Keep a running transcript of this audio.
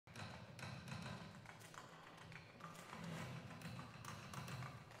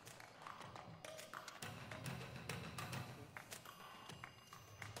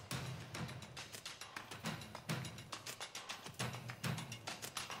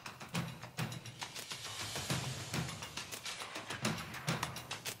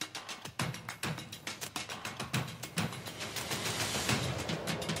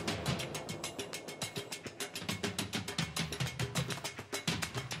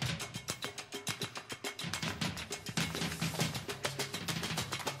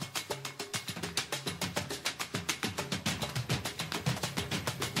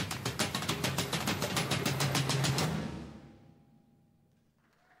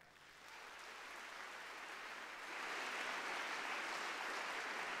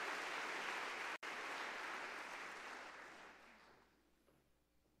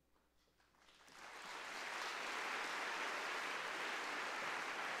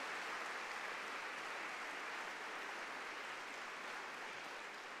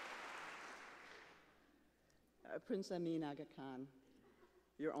Prince Amin Aga Khan,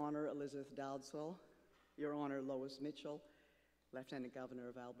 Your Honor Elizabeth Dowdeswell, Your Honor Lois Mitchell, Lieutenant Governor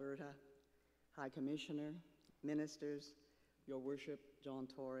of Alberta, High Commissioner, Ministers, Your Worship John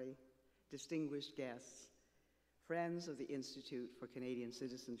Tory, distinguished guests, friends of the Institute for Canadian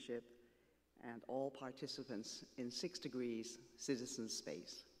Citizenship, and all participants in 6 Degrees Citizen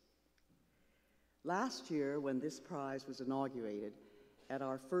Space. Last year, when this prize was inaugurated at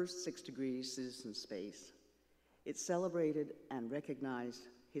our first 6 Degrees Citizen Space, it celebrated and recognized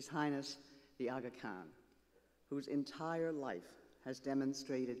His Highness the Aga Khan, whose entire life has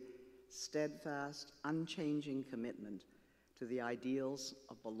demonstrated steadfast, unchanging commitment to the ideals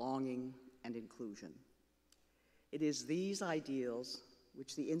of belonging and inclusion. It is these ideals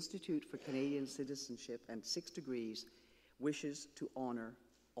which the Institute for Canadian Citizenship and 6 Degrees wishes to honor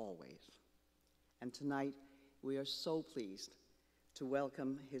always. And tonight, we are so pleased to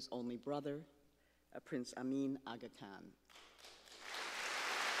welcome his only brother, Prince Amin Aga Khan.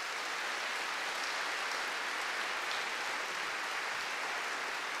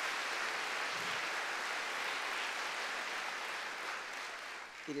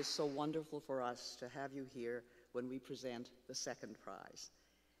 It is so wonderful for us to have you here when we present the second prize.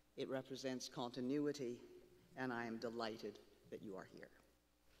 It represents continuity, and I am delighted that you are here.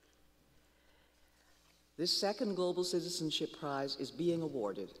 This second Global Citizenship Prize is being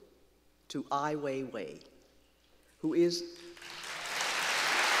awarded to Weiwei, who is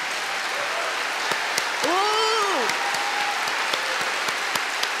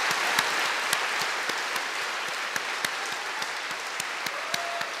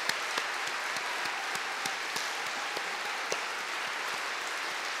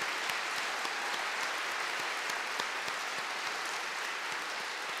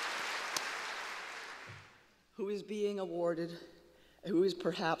who is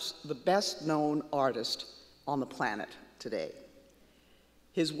perhaps the best known artist on the planet today.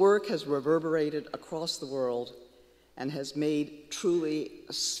 His work has reverberated across the world and has made truly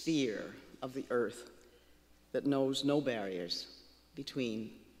a sphere of the earth that knows no barriers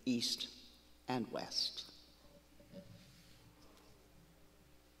between East and West.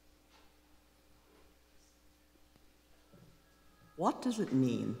 What does it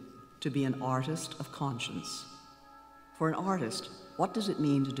mean to be an artist of conscience? For an artist, what does it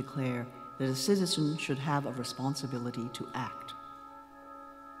mean to declare that a citizen should have a responsibility to act?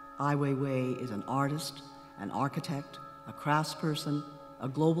 Ai Weiwei is an artist, an architect, a craftsperson, a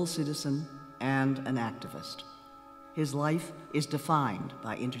global citizen, and an activist. His life is defined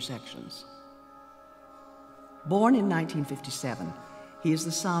by intersections. Born in 1957, he is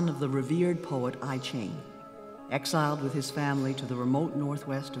the son of the revered poet Ai Ching. Exiled with his family to the remote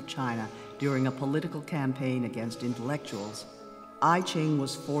northwest of China during a political campaign against intellectuals, Ai Ching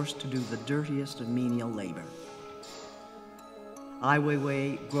was forced to do the dirtiest of menial labor. Ai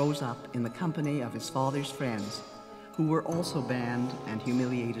Weiwei grows up in the company of his father's friends, who were also banned and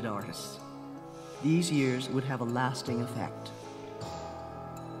humiliated artists. These years would have a lasting effect.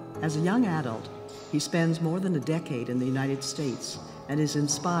 As a young adult, he spends more than a decade in the United States and is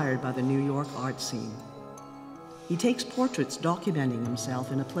inspired by the New York art scene. He takes portraits documenting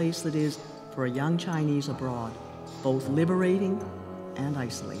himself in a place that is, for a young Chinese abroad, both liberating and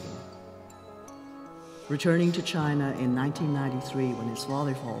isolating. Returning to China in 1993 when his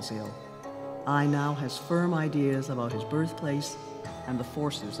father falls ill, Ai now has firm ideas about his birthplace and the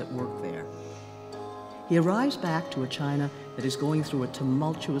forces at work there. He arrives back to a China that is going through a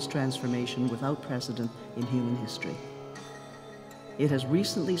tumultuous transformation without precedent in human history. It has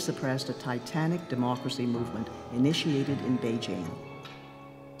recently suppressed a titanic democracy movement initiated in Beijing.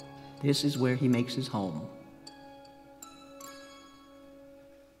 This is where he makes his home.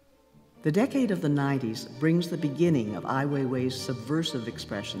 The decade of the 90s brings the beginning of Ai Weiwei's subversive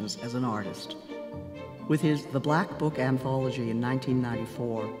expressions as an artist. With his The Black Book anthology in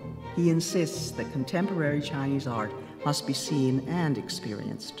 1994, he insists that contemporary Chinese art must be seen and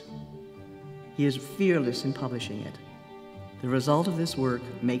experienced. He is fearless in publishing it. The result of this work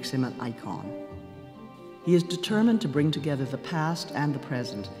makes him an icon. He is determined to bring together the past and the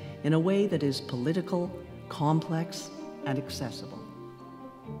present in a way that is political, complex, and accessible.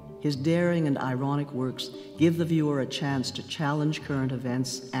 His daring and ironic works give the viewer a chance to challenge current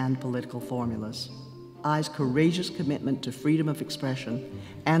events and political formulas. Ai's courageous commitment to freedom of expression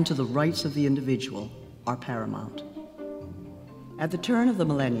and to the rights of the individual are paramount. At the turn of the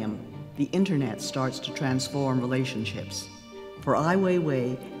millennium, the internet starts to transform relationships. For Ai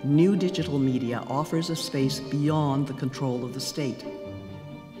Weiwei, new digital media offers a space beyond the control of the state.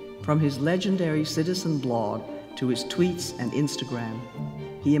 From his legendary Citizen blog to his tweets and Instagram,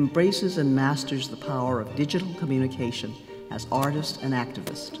 he embraces and masters the power of digital communication as artist and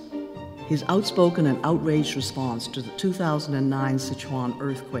activist. His outspoken and outraged response to the 2009 Sichuan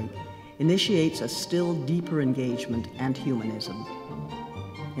earthquake initiates a still deeper engagement and humanism.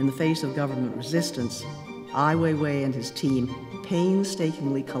 In the face of government resistance, Ai Weiwei and his team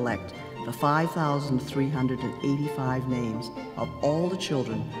painstakingly collect the 5,385 names of all the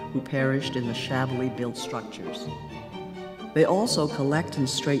children who perished in the shabbily built structures. They also collect and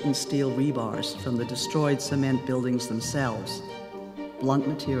straighten steel rebars from the destroyed cement buildings themselves, blunt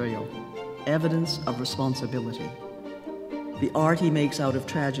material, evidence of responsibility. The art he makes out of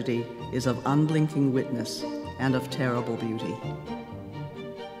tragedy is of unblinking witness and of terrible beauty.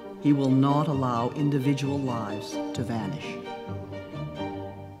 He will not allow individual lives to vanish.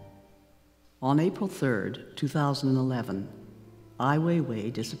 On April 3rd, 2011, Ai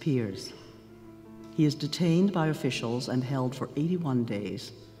Weiwei disappears. He is detained by officials and held for 81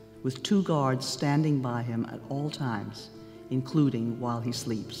 days, with 2 guards standing by him at all times, including while he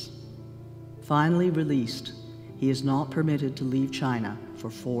sleeps. Finally released, he is not permitted to leave China for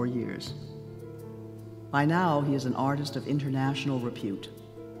 4 years. By now, he is an artist of international repute.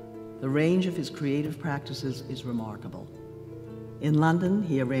 The range of his creative practices is remarkable. In London,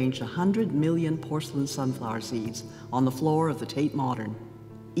 he arranged 100 million porcelain sunflower seeds on the floor of the Tate Modern,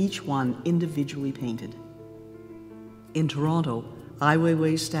 each one individually painted. In Toronto, Ai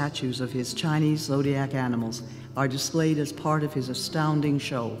Weiwei's statues of his Chinese zodiac animals are displayed as part of his astounding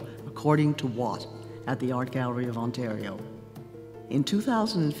show, according to Watt, at the Art Gallery of Ontario. In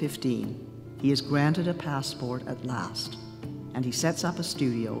 2015, he is granted a passport at last, and he sets up a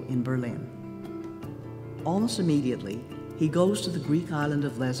studio in Berlin. Almost immediately, he goes to the Greek island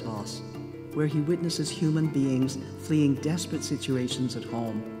of Lesbos, where he witnesses human beings fleeing desperate situations at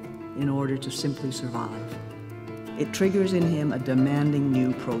home in order to simply survive. It triggers in him a demanding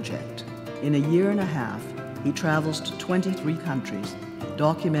new project. In a year and a half, he travels to 23 countries,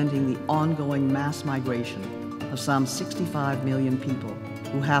 documenting the ongoing mass migration of some 65 million people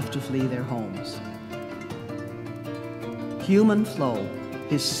who have to flee their homes. Human Flow,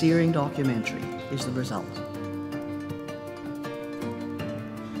 his searing documentary, is the result.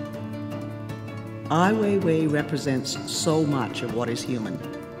 Ai Weiwei represents so much of what is human.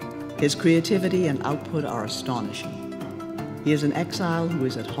 His creativity and output are astonishing. He is an exile who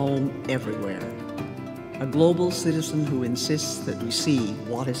is at home everywhere, a global citizen who insists that we see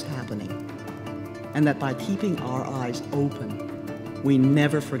what is happening, and that by keeping our eyes open, we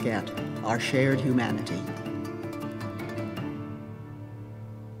never forget our shared humanity.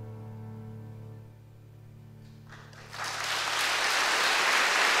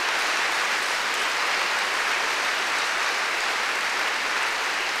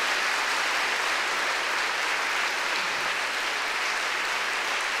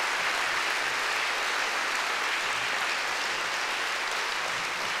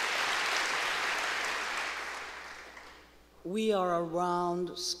 We are a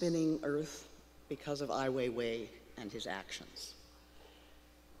round, spinning earth because of Ai Weiwei and his actions.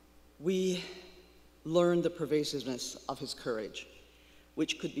 We learned the pervasiveness of his courage,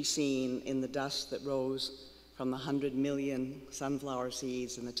 which could be seen in the dust that rose from the 100 million sunflower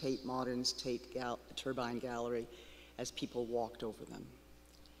seeds in the Tate Modern's Turbine Gallery as people walked over them.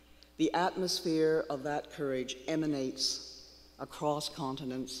 The atmosphere of that courage emanates across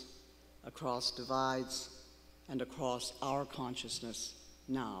continents, across divides, and across our consciousness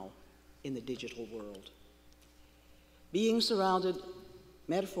now in the digital world. Being surrounded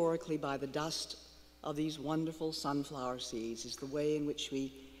metaphorically by the dust of these wonderful sunflower seeds is the way in which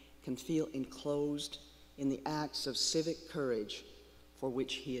we can feel enclosed in the acts of civic courage for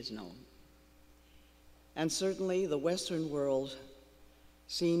which he is known. And certainly the Western world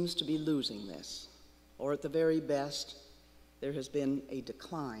seems to be losing this, or at the very best, there has been a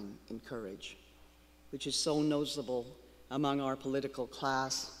decline in courage, which is so noticeable among our political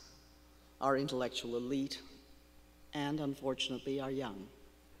class, our intellectual elite, and unfortunately our young.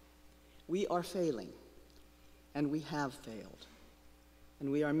 We are failing, and we have failed, and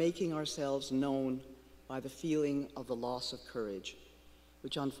we are making ourselves known by the feeling of the loss of courage,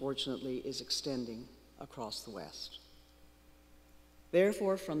 which unfortunately is extending across the West.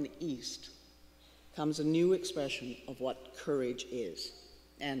 Therefore, from the East comes a new expression of what courage is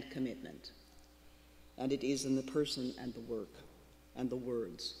and commitment. And it is in the person and the work and the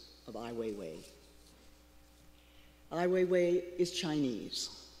words of Ai Weiwei. Ai Weiwei is Chinese.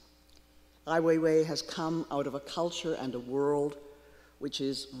 Ai Weiwei has come out of a culture and a world which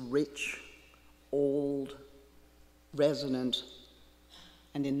is rich, old, resonant,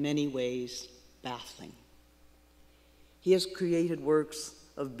 and in many ways baffling. He has created works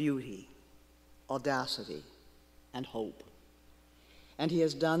of beauty, audacity, and hope. And he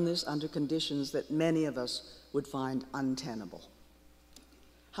has done this under conditions that many of us would find untenable.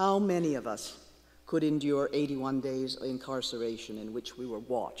 How many of us could endure 81 days of incarceration in which we were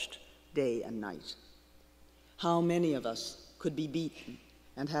watched day and night? How many of us could be beaten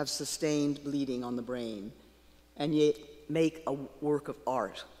and have sustained bleeding on the brain, and yet make a work of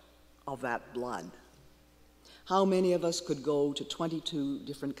art of that blood? How many of us could go to 22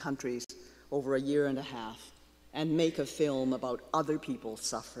 different countries over a year and a half and make a film about other people's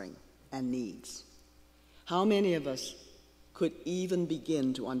suffering and needs? How many of us could even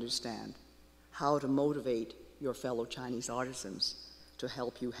begin to understand how to motivate your fellow Chinese artisans to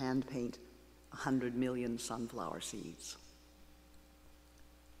help you hand paint 100 million sunflower seeds?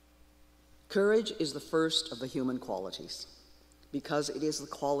 Courage is the first of the human qualities because it is the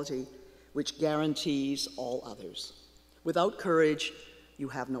quality which guarantees all others. Without courage, you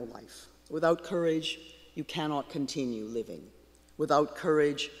have no life. Without courage, you cannot continue living. Without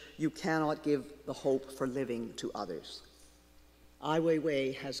courage, you cannot give the hope for living to others. Ai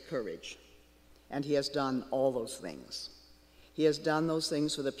Weiwei has courage, and he has done all those things. He has done those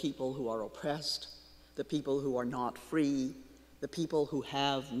things for the people who are oppressed, the people who are not free, the people who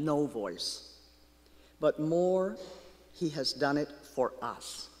have no voice. But more, he has done it for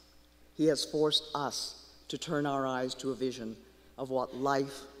us. He has forced us to turn our eyes to a vision of what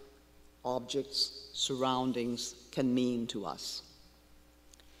life, objects, surroundings can mean to us.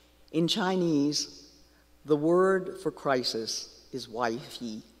 In Chinese, the word for crisis is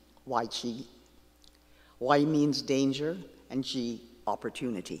Weiqi, Weiqi. Wei means danger, and Qi,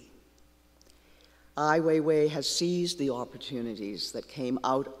 opportunity. Ai Weiwei has seized the opportunities that came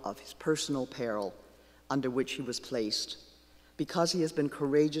out of his personal peril under which he was placed because he has been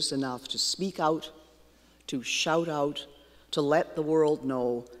courageous enough to speak out, to shout out, to let the world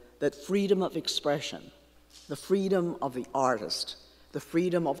know that freedom of expression, the freedom of the artist, the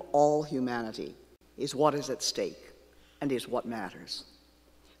freedom of all humanity is what is at stake and is what matters.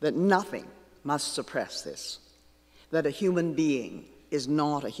 That nothing must suppress this. That a human being is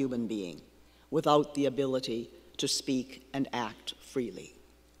not a human being without the ability to speak and act freely.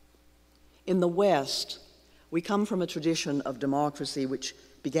 In the West, we come from a tradition of democracy which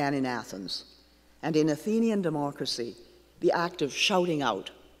began in Athens. And in Athenian democracy, the act of shouting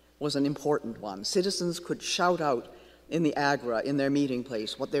out was an important one. Citizens could shout out in the agora, in their meeting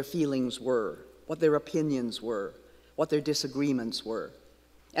place, what their feelings were, what their opinions were, what their disagreements were.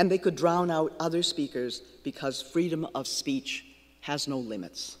 And they could drown out other speakers because freedom of speech has no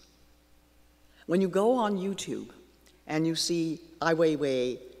limits. When you go on YouTube and you see Ai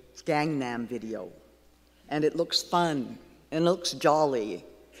Weiwei's Gangnam video, and it looks fun and it looks jolly,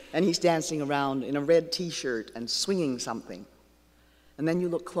 and he's dancing around in a red t-shirt and swinging something, and then you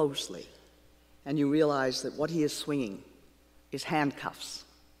look closely and you realize that what he is swinging is handcuffs.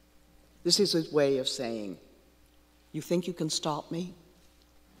 This is his way of saying, you think you can stop me?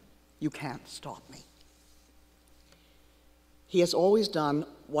 You can't stop me. He has always done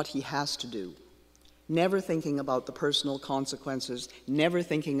what he has to do, never thinking about the personal consequences, never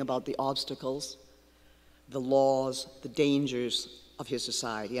thinking about the obstacles, the laws, the dangers of his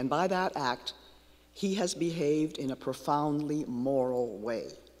society. And by that act, he has behaved in a profoundly moral way.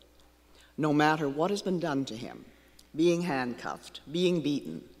 No matter what has been done to him, being handcuffed, being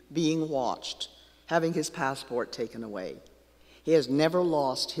beaten, being watched, having his passport taken away, he has never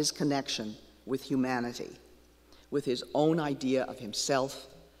lost his connection with humanity, with his own idea of himself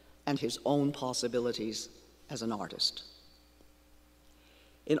and his own possibilities as an artist.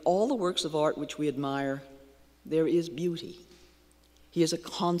 In all the works of art which we admire, there is beauty. He is a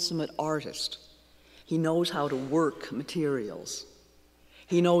consummate artist. He knows how to work materials.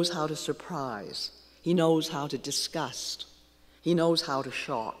 He knows how to surprise. He knows how to disgust. He knows how to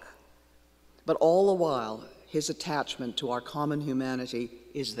shock. But all the while, his attachment to our common humanity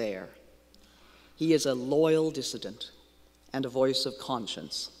is there. He is a loyal dissident and a voice of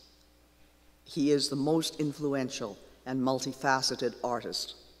conscience. He is the most influential and multifaceted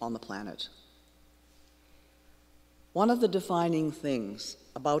artist on the planet. One of the defining things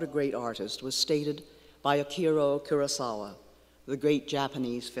about a great artist was stated by Akira Kurosawa, the great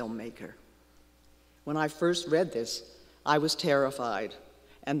Japanese filmmaker. When I first read this, I was terrified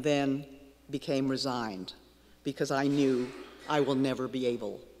and then became resigned because I knew I will never be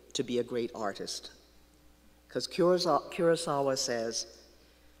able to be a great artist. Because Kurosawa says,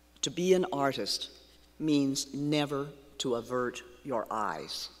 to be an artist means never to avert your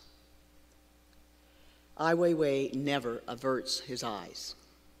eyes. Ai Weiwei never averts his eyes.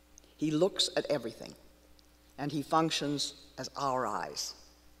 He looks at everything, and he functions as our eyes.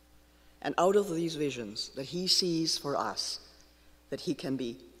 And out of these visions that he sees for us, that he can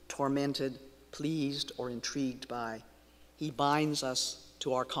be tormented, pleased, or intrigued by, he binds us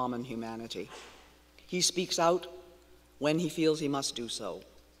to our common humanity. He speaks out when he feels he must do so.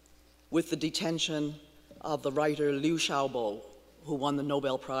 With the detention of the writer Liu Xiaobo, who won the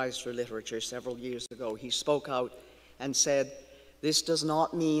Nobel Prize for Literature several years ago, he spoke out and said, "This does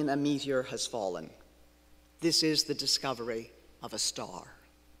not mean a meteor has fallen. This is the discovery of a star."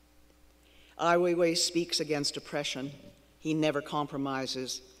 Ai Weiwei speaks against oppression. He never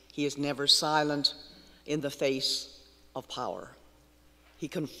compromises. He is never silent in the face of power. He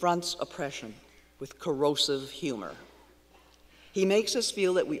confronts oppression with corrosive humor. He makes us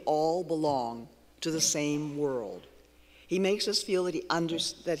feel that we all belong to the same world. He makes us feel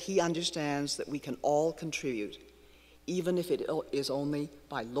that he understands that we can all contribute, even if it is only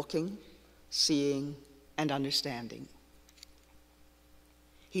by looking, seeing, and understanding.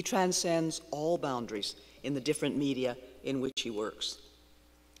 He transcends all boundaries in the different media in which he works.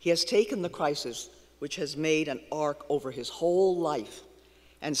 He has taken the crisis, which has made an arc over his whole life,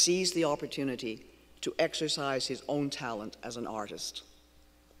 and seized the opportunity to exercise his own talent as an artist.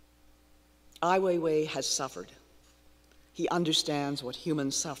 Ai Weiwei has suffered. He understands what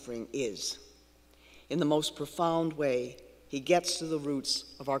human suffering is. In the most profound way, he gets to the roots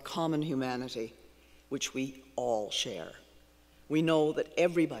of our common humanity, which we all share. We know that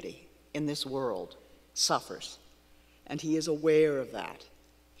everybody in this world suffers, and he is aware of that.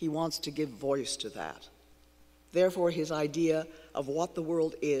 He wants to give voice to that. Therefore, his idea of what the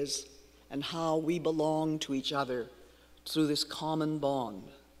world is and how we belong to each other through this common bond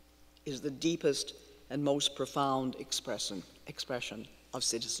is the deepest and most profound expression of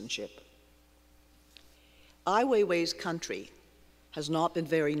citizenship. Ai Weiwei's country has not been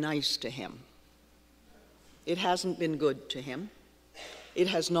very nice to him. It hasn't been good to him. It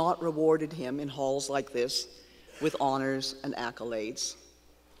has not rewarded him in halls like this with honors and accolades.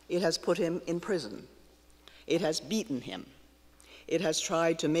 It has put him in prison. It has beaten him. It has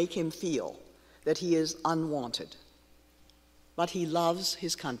tried to make him feel that he is unwanted. But he loves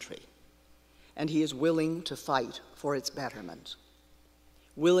his country, and he is willing to fight for its betterment,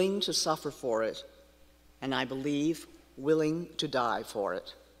 willing to suffer for it, and I believe willing to die for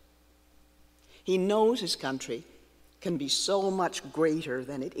it. He knows his country can be so much greater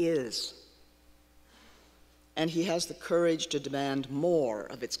than it is, and he has the courage to demand more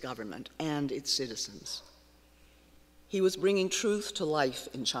of its government and its citizens. He was bringing truth to life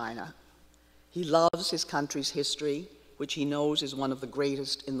in China. He loves his country's history, which he knows is one of the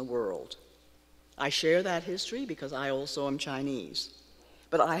greatest in the world. I share that history because I also am Chinese,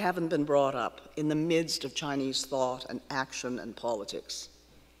 but I haven't been brought up in the midst of Chinese thought and action and politics.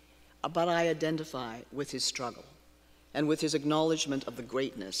 But I identify with his struggle and with his acknowledgement of the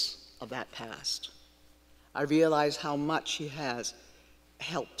greatness of that past. I realize how much he has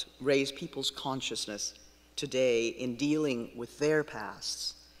helped raise people's consciousness today in dealing with their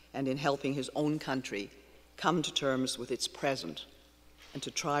pasts and in helping his own country come to terms with its present and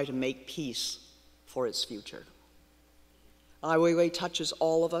to try to make peace for its future. Ai Weiwei touches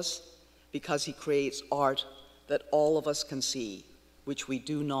all of us because he creates art that all of us can see, which we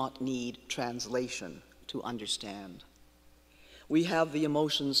do not need translation to understand. We have the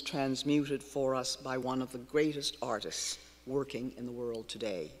emotions transmuted for us by one of the greatest artists working in the world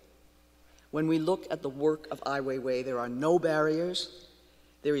today. When we look at the work of Ai Weiwei, there are no barriers,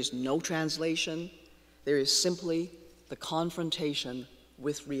 there is no translation, there is simply the confrontation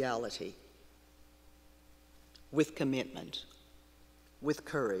with reality, with commitment, with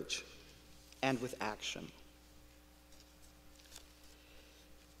courage, and with action.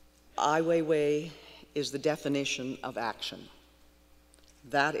 Ai Weiwei is the definition of action.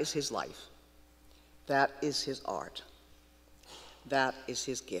 That is his life. That is his art. That is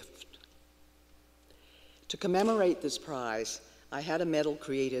his gift. To commemorate this prize, I had a medal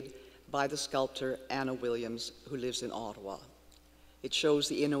created by the sculptor Anna Williams, who lives in Ottawa. It shows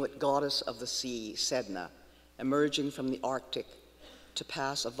the Inuit goddess of the sea, Sedna, emerging from the Arctic to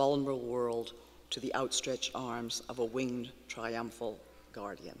pass a vulnerable world to the outstretched arms of a winged, triumphal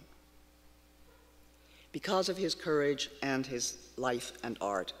guardian. Because of his courage and his life and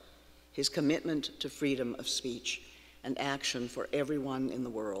art, his commitment to freedom of speech and action for everyone in the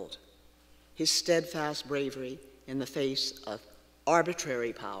world, his steadfast bravery in the face of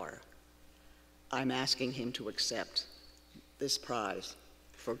arbitrary power, I'm asking him to accept this prize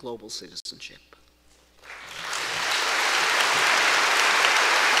for global citizenship.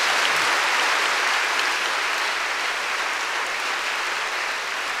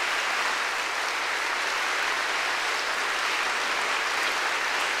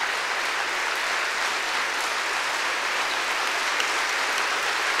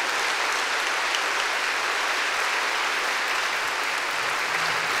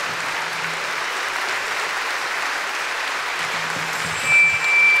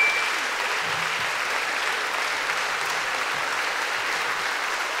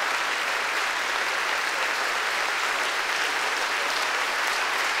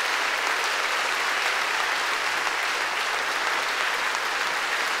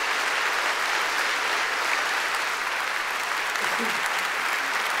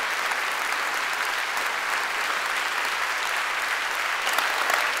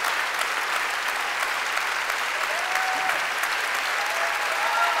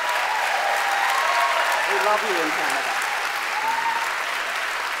 love you in Canada.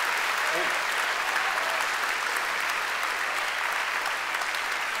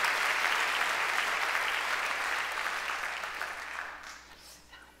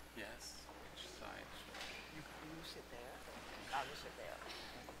 Yes. Which side? You sit there. I will sit there.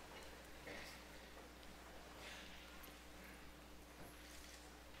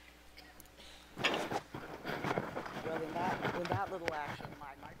 Well, in that little action,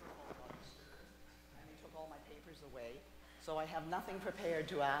 my microphone got disturbed, and they took all my papers away, so I have nothing prepared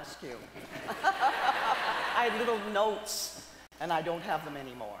to ask you. I had little notes, and I don't have them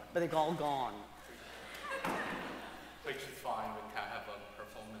anymore, but they're all gone. Which is fine. We can have a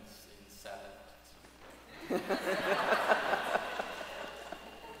performance in salad.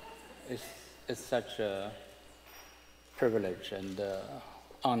 It's such a privilege and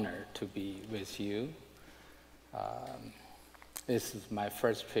honor to be with you. This is my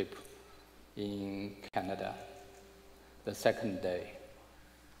first trip in Canada, the second day.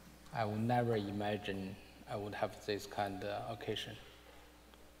 I would never imagine I would have this kind of occasion.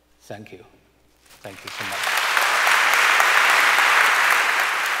 Thank you. Thank you so much.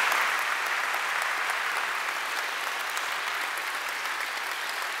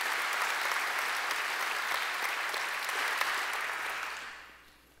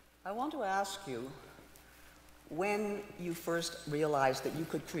 I want to ask you, when you first realized that you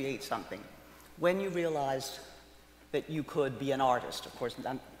could create something, when you realized that you could be an artist. Of course,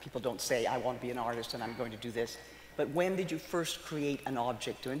 people don't say, I want to be an artist and I'm going to do this. But when did you first create an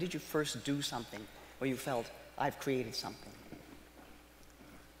object? When did you first do something where you felt, I've created something?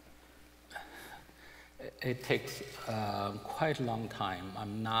 It takes quite a long time.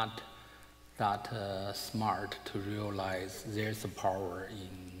 I'm not that smart to realize there's a power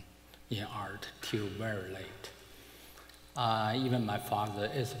in art till very late. Even my father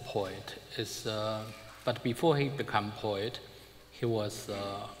is a poet. But before he became poet, he was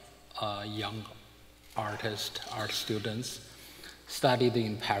a young artist, art student, studied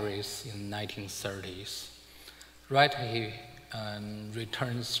in Paris in 1930s. Right, he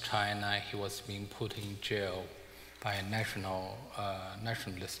returns to China. He was being put in jail by a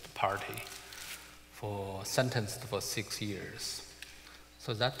nationalist party, sentenced for 6 years.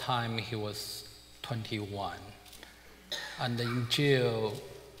 So that time he was 21. And in jail,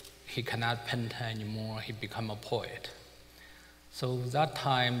 he cannot paint anymore. He became a poet. So that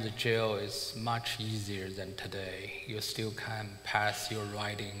time, the jail is much easier than today. You still can pass your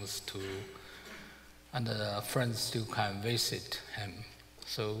writings to, and friends still can visit him.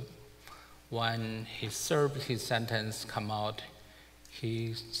 So when he served his sentence, come out,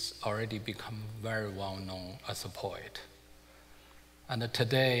 he's already become very well known as a poet. And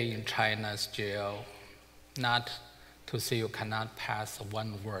today in China's jail, not to say you cannot pass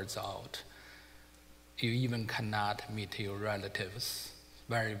one word out. You even cannot meet your relatives.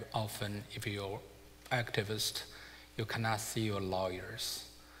 Very often, if you're activist, you cannot see your lawyers.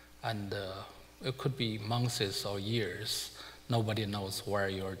 And it could be months or years. Nobody knows where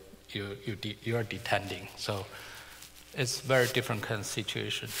you're detending. So it's a very different kind of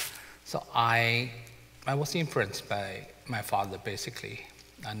situation. So I was influenced by my father, basically.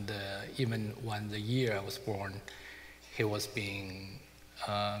 And even when the year I was born, he was being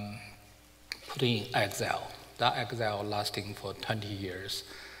put in exile. That exile lasting for 20 years.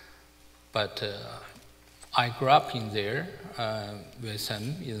 But I grew up in there with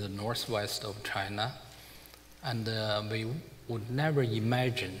him in the northwest of China. And we would never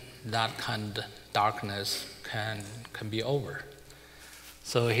imagine that kind of darkness can be over.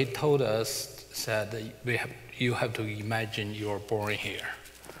 So he told us, said, you have to imagine you're born here,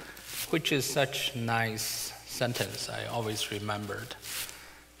 which is such a nice sentence I always remembered.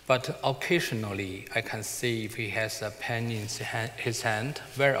 But occasionally, I can see if he has a pen in his hand,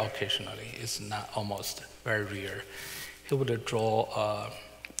 very occasionally, it's not almost very rare, he would draw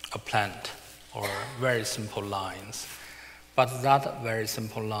a plant or very simple lines. But that very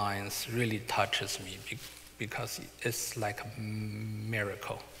simple lines really touches me because it's like a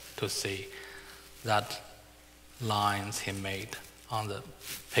miracle to see that lines he made on the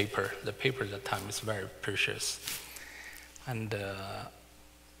paper. The paper at the time is very precious. And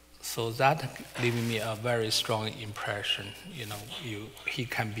so that gave me a very strong impression. You know, he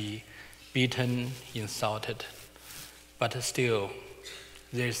can be beaten, insulted, but still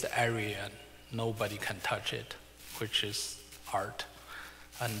there's the area nobody can touch it, which is art.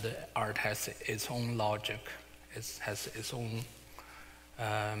 And art has its own logic, it has its own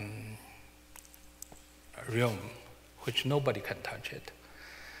realm, which nobody can touch it.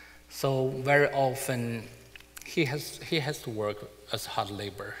 So very often he has to work as hard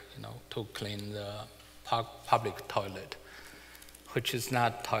labor, you know, to clean the public toilet, which is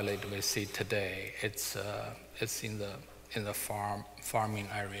not toilet we see today. It's in the farming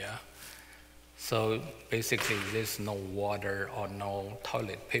area. So basically, there's no water or no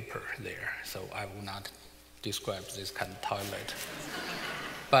toilet paper there. So I will not describe this kind of toilet.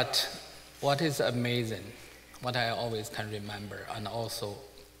 But what is amazing, what I always can remember, and also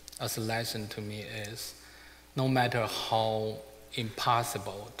as a lesson to me is, no matter how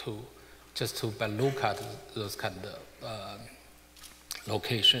impossible to look at those kind of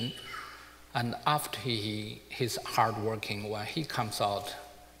location, and after he's hardworking, when he comes out,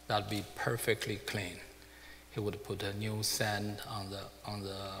 that'll be perfectly clean. He would put a new sand on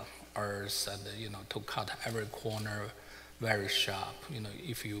the earth, and to cut every corner very sharp.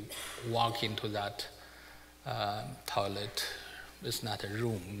 If you walk into that toilet, it's not a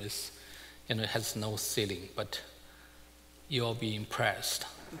room. It has no ceiling, but you'll be impressed.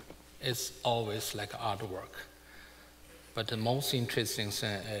 It's always like artwork. But the most interesting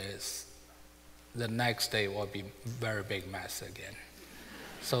thing is the next day will be very big mess again.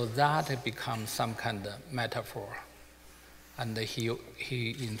 So that becomes some kind of metaphor. And he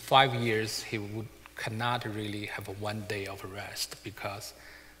in 5 years, he cannot really have 1 day of rest because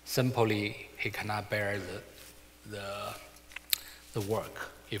simply he cannot bear the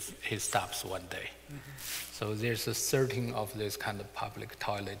work if he stops 1 day. So there's a certain of this kind of public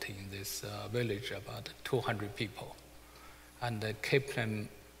toilet in this village, about 200 people. And they keep them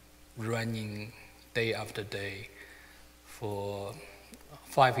running day after day for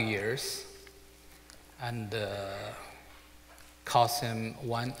 5 years, and cause him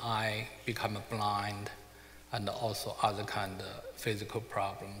one eye become blind, and also other kind of physical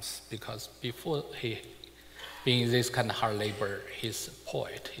problems. Because before he being this kind of hard labor, he's a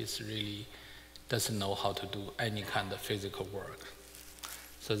poet. He's really doesn't know how to do any kind of physical work.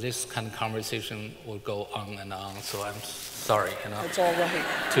 So this kind of conversation will go on and on. So I'm sorry, It's all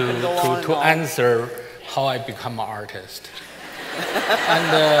right. To answer how I become an artist.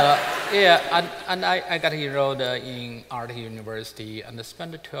 And I got enrolled in art university and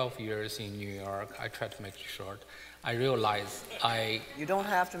spent 12 years in New York. I tried to make it short. I realized You don't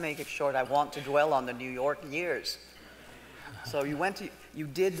have to make it short. I want to dwell on the New York years. So you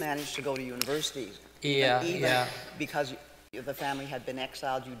did manage to go to university. Even because the family had been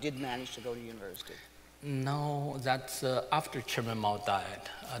exiled, you did manage to go to university. No, that's after Chairman Mao died,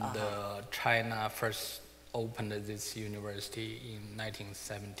 and China first opened this university in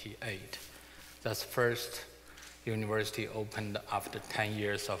 1978. That's first university opened after 10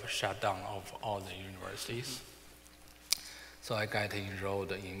 years of shutdown of all the universities. So I got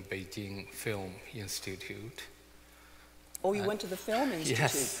enrolled in Beijing Film Institute. Oh, you went to the Film Institute.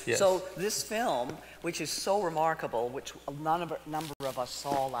 Yes. So this film, which is so remarkable, which a number of us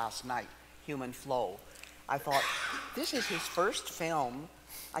saw last night, Human Flow, I thought, this is his first film.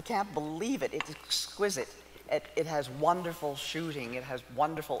 I can't believe it. It's exquisite. It has wonderful shooting. It has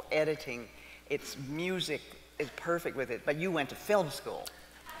wonderful editing. Its music is perfect with it. But you went to film school.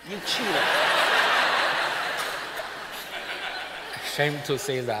 You cheated. Shame to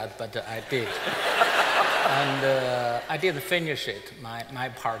say that, but I did. And I did finish it. My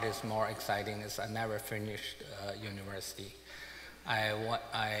part is more exciting, is I never finished university.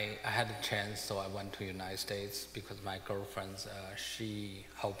 I had a chance, so I went to United States because my girlfriend, she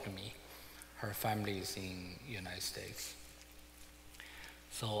helped me. Her family is in United States.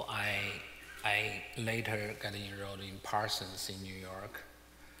 So I later got enrolled in Parsons in New York.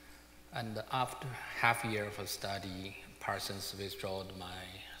 And after half a year of study, Parsons withdrew my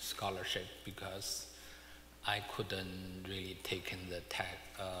scholarship because I couldn't really take in the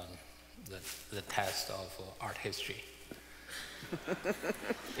test of art history.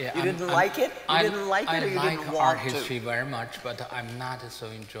 You didn't like it? You didn't like it, or you didn't want to? I like art history very much, but I'm not so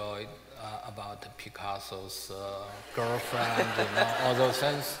enjoyed about Picasso's girlfriend and all those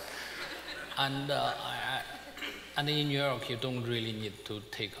things. And in New York, you don't really need to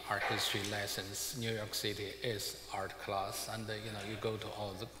take art history lessons. New York City is art class, and you go to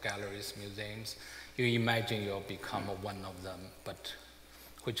all the galleries, museums. You imagine you'll become one of them, but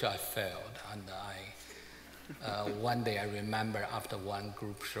which I failed. And one day I remember after one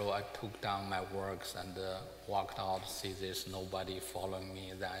group show, I took down my works and walked out to see there's nobody following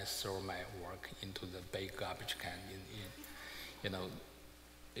me. Then I threw my work into the big garbage can.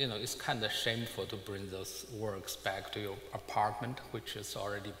 It's kind of shameful to bring those works back to your apartment, which is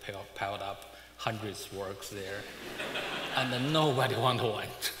already piled up hundreds of works there, and then nobody wants one.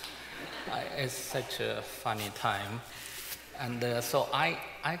 It's such a funny time. And so I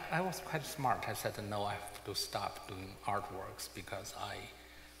was quite smart. I said, no, I have to stop doing artworks because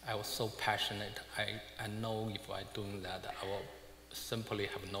I was so passionate. I know if I'm doing that, I will simply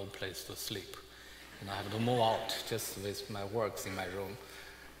have no place to sleep. I have to move out just with my works in my room.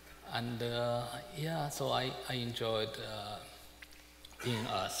 And yeah, so I enjoyed being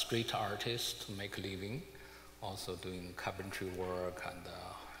a street artist to make a living, also doing carpentry work and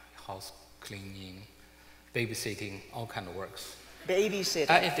house cleaning, babysitting, all kind of works.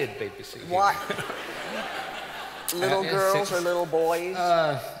 Babysitting? I did babysitting. What? Little girls or little boys?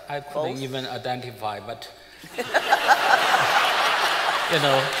 I couldn't even identify, but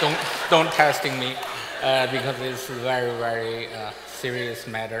don't testing me because it's a very, very serious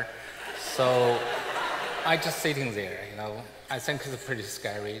matter. So I just sitting there, I think it's pretty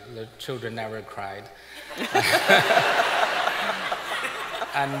scary. The children never cried.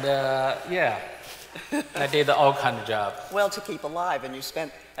 And yeah, I did all kind of job. Well, to keep alive, and you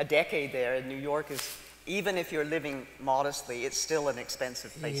spent a decade there, and New York is, even if you're living modestly, it's still an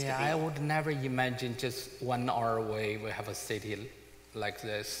expensive place to be. Yeah, I would never imagine just 1 hour away we have a city like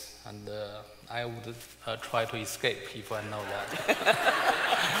this, and I would try to escape if I know that.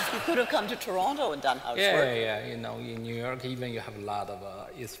 You could have come to Toronto and done housework. Yeah, in New York, even you have a lot of,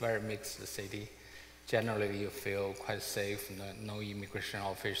 it's very mixed city. Generally, you feel quite safe. No immigration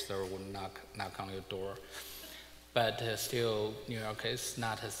officer would knock on your door. But still, New York is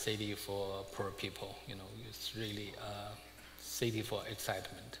not a city for poor people. It's really a city for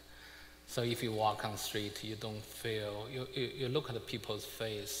excitement. So if you walk on the street, you don't feel, you look at the people's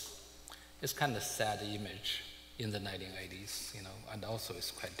face, it's kind of sad image in the 1980s, and also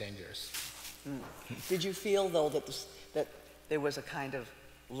it's quite dangerous. Did you feel, though, that there was a kind of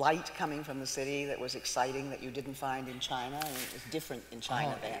light coming from the city that was exciting that you didn't find in China? I mean, it was different in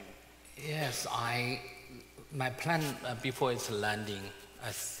China then. Yes, my plan before its landing,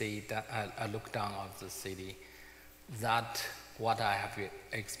 I see that I look down on the city, that what I have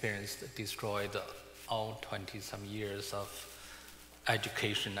experienced destroyed all 20-some years of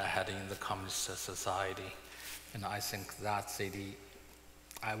education I had in the communist society. I think that city,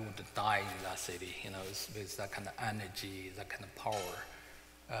 I would die in that city, with that kind of energy, that kind of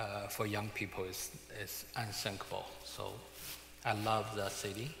power. For young people is unthinkable. So I love that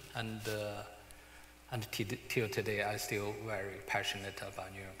city, and till today I'm still very passionate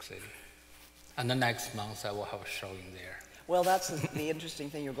about New York City. And the next month I will have a showing there. Well, that's the interesting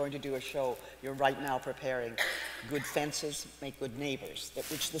thing. You're going to do a show. You're right now preparing Good Fences Make Good Neighbors,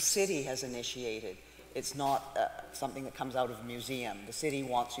 which the city has initiated. It's not something that comes out of a museum. The city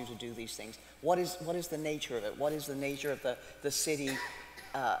wants you to do these things. What is the nature of it? What is the nature of the city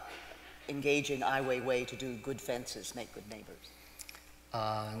engaging Ai Weiwei to do good fences, make good neighbors?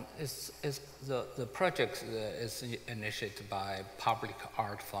 The project is initiated by Public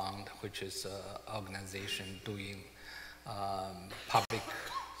Art Fund, which is an organization doing public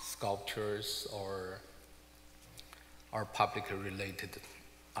sculptures or public related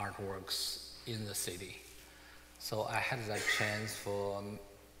artworks in the city. So I had that chance for,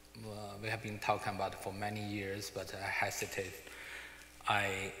 we have been talking about it for many years, but I hesitate.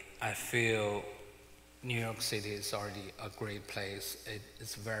 I feel New York City is already a great place.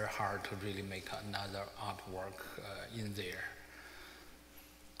 It's very hard to really make another artwork in there.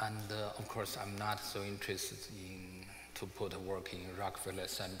 And of course, I'm not so interested to put a work in Rockefeller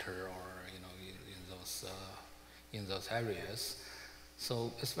Center or in those areas.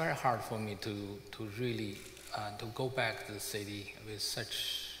 So it's very hard for me to really to go back to the city with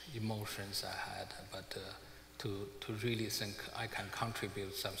such emotions I had, but to really think I can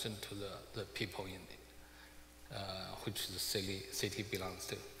contribute something to the people in it, which the city belongs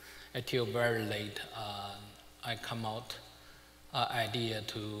to. Until very late, I come out idea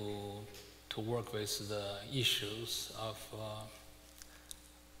to work with the issues of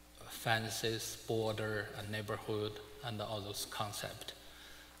fences, border, and neighborhood, and all those concepts.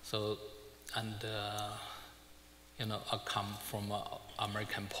 So, and I come from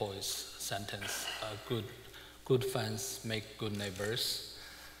American poet's sentence: "Good fence make good neighbors."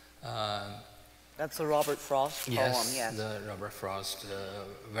 That's the Robert Frost poem. Yes, the Robert Frost,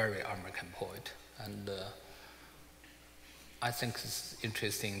 very American poet, and I think it's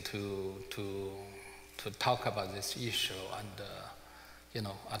interesting to talk about this issue and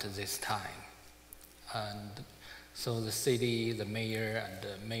at this time. And so the city, the mayor, and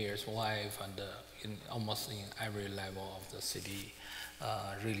the mayor's wife, and almost in every level of the city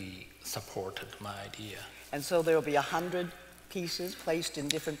really supported my idea. And so there will be 100 pieces placed in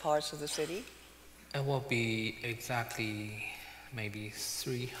different parts of the city? It will be exactly maybe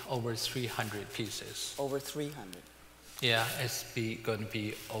over 300 pieces. Over 300? Yeah, it's going to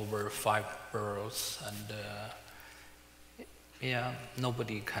be over 5 boroughs, and yeah,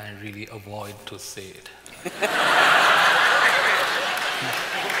 nobody can really avoid to see it.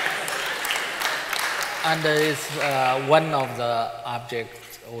 And it's one of the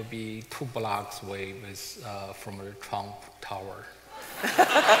objects will be 2 blocks away with, from the Trump Tower. And,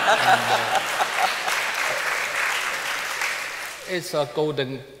 it's a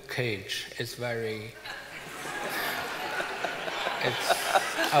golden cage. It's very.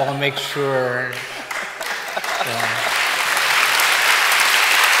 I will make sure.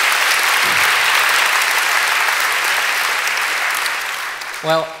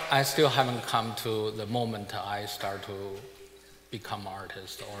 Well, I still haven't come to the moment I start to become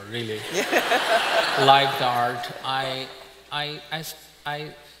artist or really like the art. I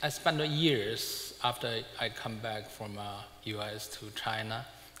spent years after I come back from US to China.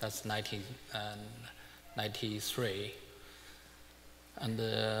 That's 1993. And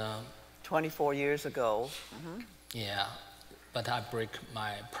 24 years ago. yeah, but I break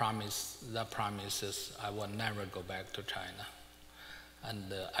my promise. The promise is I will never go back to China.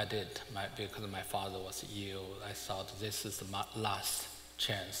 And I did, because my father was ill. I thought this is my last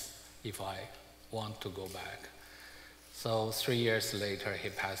chance if I want to go back. So 3 years later, he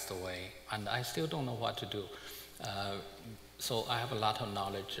passed away, and I still don't know what to do. So I have a lot of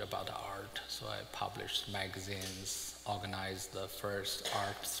knowledge about art, so I published magazines, organized the first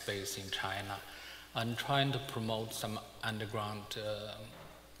art space in China, and trying to promote some underground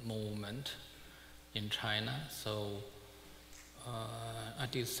movement in China. So I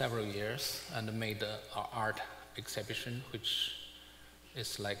did several years and made an art exhibition, which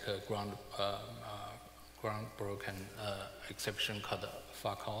is like a groundbreaking exhibition called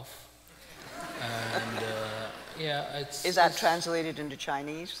Fuck Off. And yeah, Is that translated into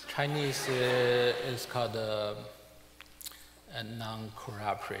Chinese? Chinese is called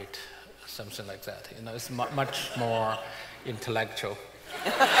non-corporate, something like that. You know, it's much more intellectual.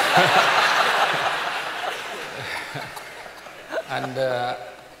 And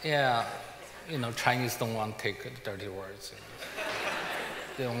yeah, you know, Chinese don't want to take dirty words.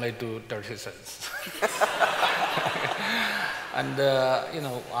 They only do dirty things. And you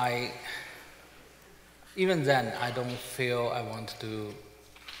know, even then, I don't feel I want to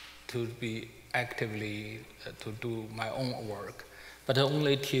be actively to do my own work. But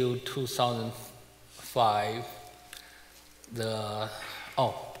only till 2005,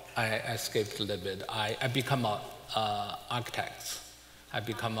 I skipped a little bit. I become an architect. I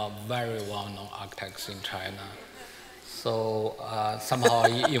become a very well-known architect in China. So somehow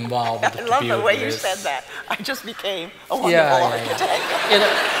involved. I love the way you said that. I just became a wonderful architect. You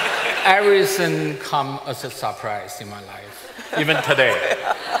know, everything come as a surprise in my life, even today.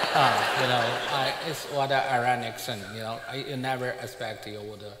 You know, it's what an ironic thing. You know, you never expect you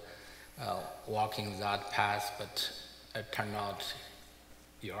would walking that path, but it turned out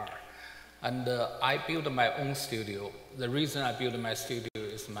you are. And I built my own studio. The reason I built my studio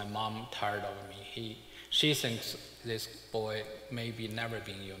is my mom tired of me. She thinks this boy maybe never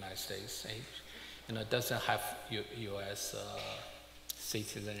been in the United States. You know, doesn't have U.S.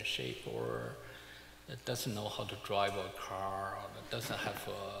 citizenship, or it doesn't know how to drive a car, or it doesn't have,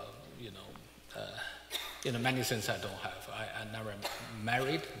 you know, many things I don't have. I never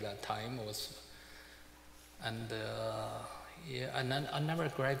married that time. Yeah, and then I never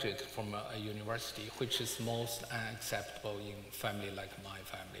graduated from a university, which is most unacceptable in family like my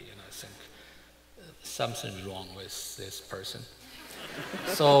family. You know, I think something's wrong with this person.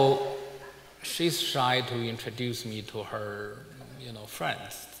 So she's shy to introduce me to her, you know,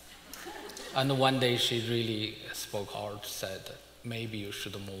 friends. And one day she really spoke out, said, maybe you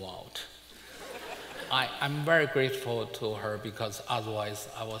should move out. I'm very grateful to her, because otherwise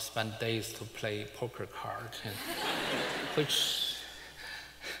I will spend days to play poker cards, which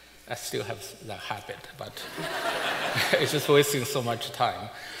I still have that habit, but it's just wasting so much time.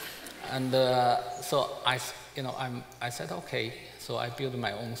 And so I said, okay. So I built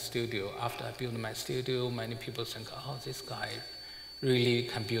my own studio. After I built my studio, many people think, oh, this guy really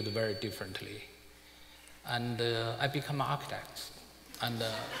can build very differently. And I become an architect. And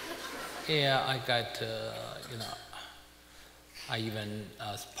yeah, I got, you know, I even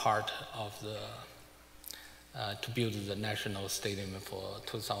as part of the, to build the national stadium for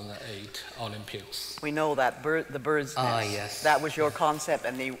 2008 Olympics. We know that the bird's nest. Yes. That was your concept,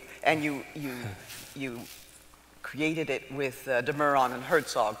 and you created it with de Meuron and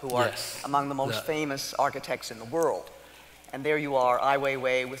Herzog, who are among the most famous architects in the world. And there you are, Ai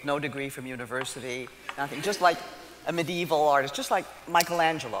Weiwei, with no degree from university, nothing, just like a medieval artist, just like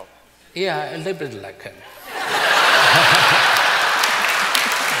Michelangelo. Yeah, a little bit like him.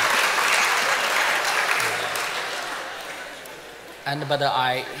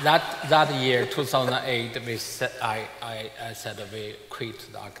 that year, 2008, I said we quit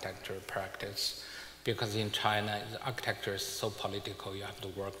the architecture practice because in China, the architecture is so political. You have to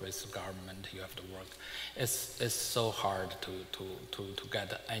work with the government. You have to work. It's so hard to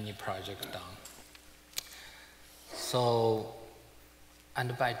get any project done. So,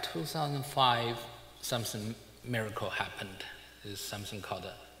 and by 2005, something miracle happened. There's something called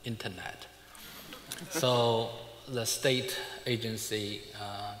the internet. So the state agency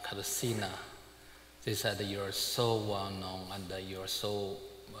called SINA, they said you're so well known and you're so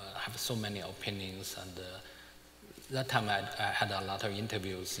have so many opinions. And that time I had a lot of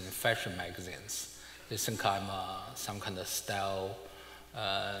interviews in fashion magazines. They think I'm some kind of style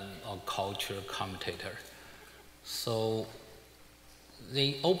or culture commentator. So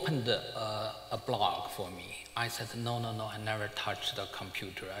they opened a blog for me. I said, no, I never touched the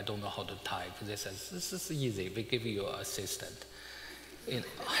computer. I don't know how to type. They said, this is easy. We give you an assistant.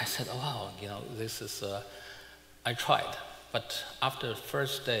 I said, oh, wow, this is, I tried. But after the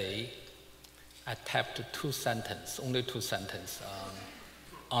first day, I tapped only two sentences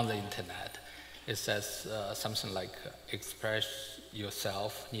on the internet. It says something like, express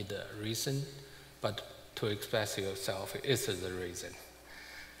yourself, need a reason, but to express yourself is the reason.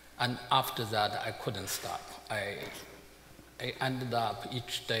 And after that, I couldn't stop. I ended up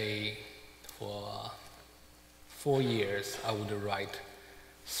each day for 4 years, I would write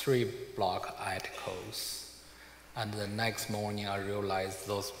 3 blog articles. And the next morning, I realized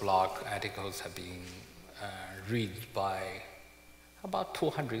those blog articles have been read by about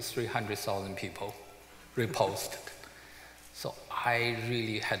 200,000, 300,000 people, reposted. So I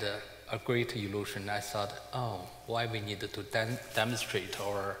really had a great illusion. I thought, oh, why we need to demonstrate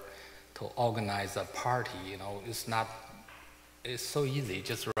or to organize a party, it's so easy,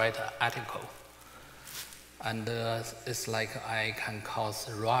 just write an article. And it's like I can cause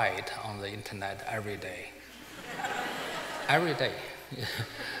a riot on the internet every day. Every day.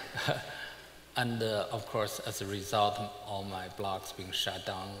 And of course, as a result, all my blogs being shut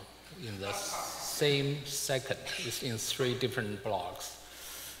down in the same second. It's in 3 different blogs.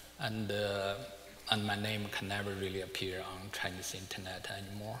 And my name can never really appear on Chinese internet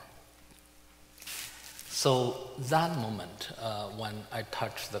anymore. So that moment, when I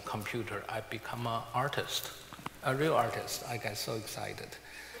touched the computer, I become an artist, a real artist. I get so excited.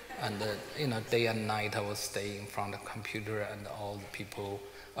 And day and night I was staying in front of the computer, and all the people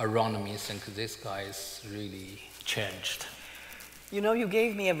around me think this guy is really changed. You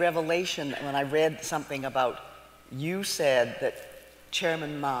gave me a revelation when I read something about, you said that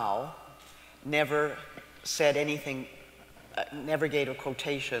Chairman Mao never said anything, never gave a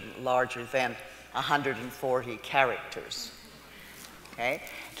quotation larger than 140 characters, okay?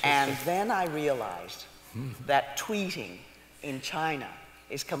 And then I realized that tweeting in China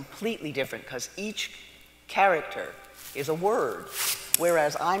is completely different because each character is a word,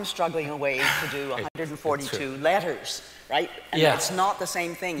 whereas I'm struggling away to do 142 letters, right? And Yeah. it's not the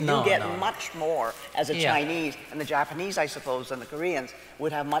same thing. No, You get no. much more as a Yeah. Chinese, and the Japanese, I suppose, and the Koreans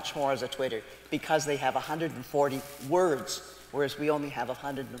would have much more as a Twitter because they have 140 words, whereas we only have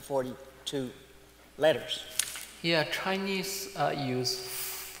 142 letters. Yeah, Chinese use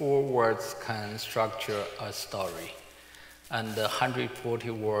 4 words can structure a story. And 140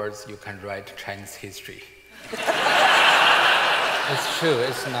 words, you can write Chinese history. It's true,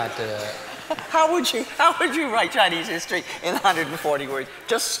 it's not... How would you write Chinese history in 140 words?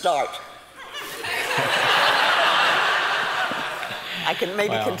 Just start. I can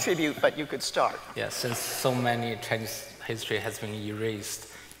maybe contribute, but you could start. Yeah, since so many Chinese history has been erased,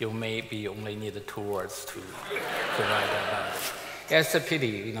 you maybe only need 2 words to write about it. Yeah, it's a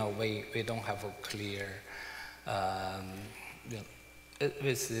pity, we don't have a clear...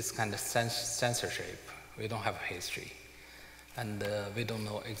 with this kind of censorship, we don't have history. And we don't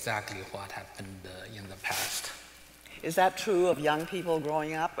know exactly what happened in the past. Is that true of young people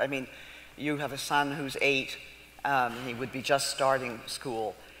growing up? I mean, you have a son who's 8, he would be just starting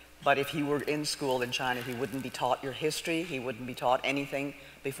school. But if he were in school in China, he wouldn't be taught your history, he wouldn't be taught anything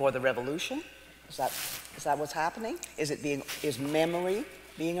before the revolution? Is that what's happening? Is memory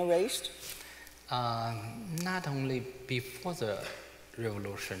being erased? Not only before the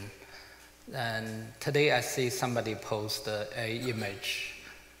revolution. And today I see somebody post an image.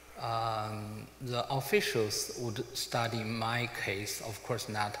 The officials would study my case, of course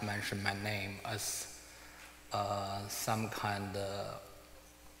not mention my name, as some kind of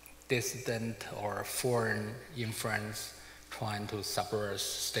dissident or foreign influence trying to subvert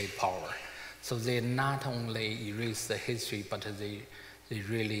state power. So they not only erase the history, but they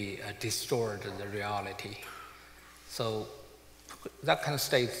really distort the reality. So that kind of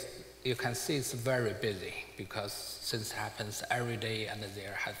state, you can see it's very busy because since it happens every day and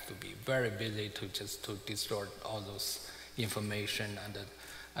there has to be very busy to just to distort all those information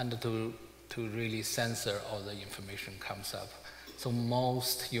and to really censor all the information comes up. So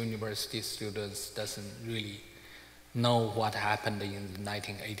most university students doesn't really know what happened in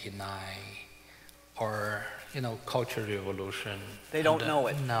 1989 or Cultural Revolution. They don't know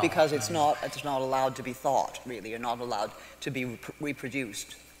it no, because it's not allowed to be thought, really. You're not allowed to be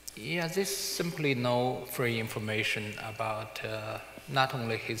reproduced. Yeah, there's simply no free information about not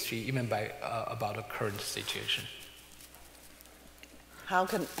only history, even about the current situation. How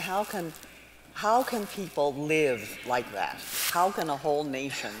can people live like that? How can a whole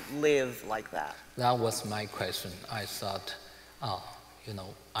nation live like that? That was my question. I thought,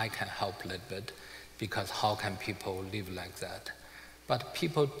 I can help a little bit because how can people live like that? But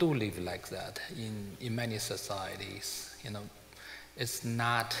people do live like that in many societies. It's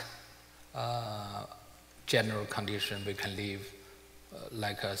not a general condition we can live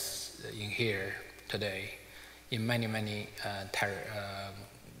like us in here today. In many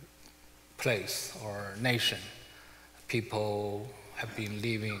place or nation, people have been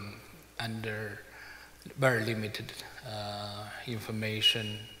living under very limited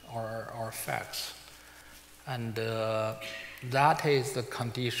information or facts. And that is the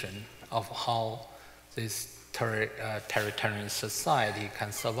condition of how this territorial society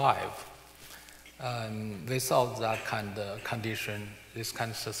can survive. Without that kind of condition, this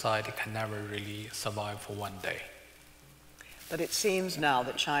kind of society can never really survive for one day. But it seems now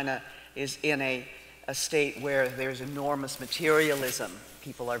that China is in a state where there's enormous materialism.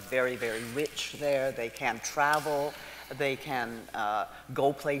 People are very, very rich there. They can travel. They can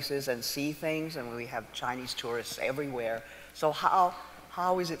go places and see things. And we have Chinese tourists everywhere. So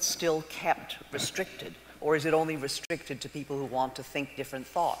how is it still kept restricted? Or is it only restricted to people who want to think different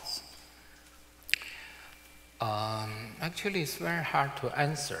thoughts? Actually, it's very hard to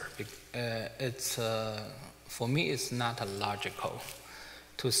answer. For me, it's not logical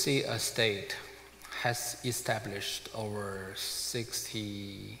to see a state has established over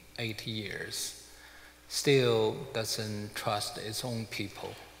 60, 80 years, still doesn't trust its own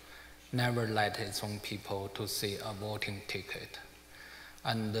people, never let its own people to see a voting ticket.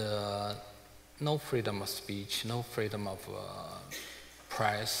 And no freedom of speech, no freedom of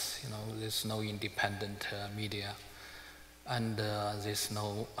press, there's no independent media, and there's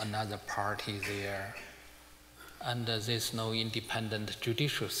no another party there, and there's no independent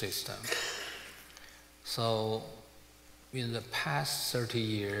judicial system. So in the past 30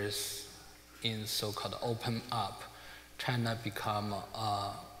 years, in so-called open up, China become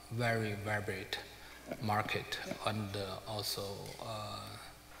a very vibrant market and also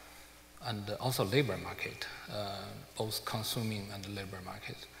labor market, both consuming and labor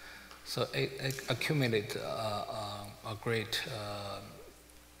market. So it accumulated a great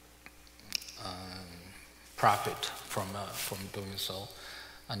profit from doing so,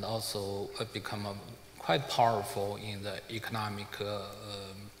 and also it become quite powerful in the economic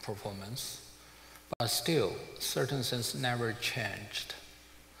performance. But still, certain things never changed,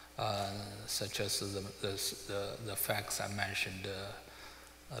 such as the facts I mentioned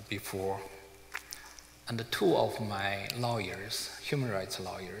before. And two of my lawyers, human rights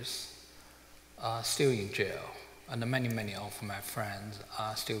lawyers, are still in jail, and many of my friends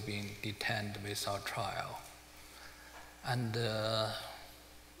are still being detained without trial. And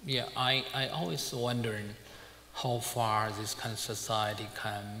I always wondering how far this kind of society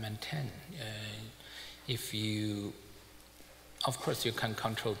can maintain. If you, of course, you can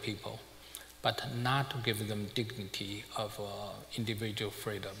control people, but not to give them dignity of individual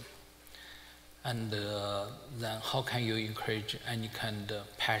freedom. And then how can you encourage any kind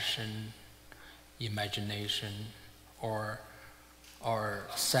of passion, imagination, or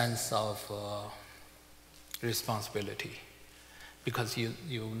sense of responsibility? Because you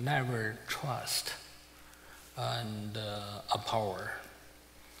never trust a power,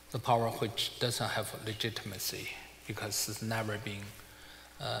 the power which doesn't have legitimacy, because it's never been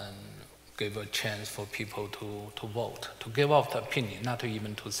give a chance for people to vote, to give out opinion, not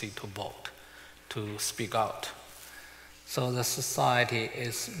even to vote, to speak out. So the society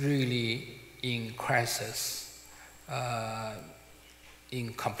is really in crisis,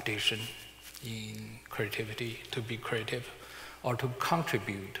 in competition, in creativity, to be creative, or to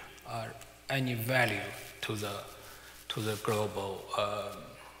contribute any value to the global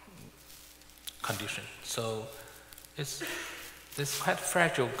condition. So it's quite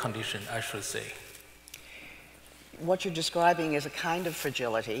fragile condition, I should say. What you're describing is a kind of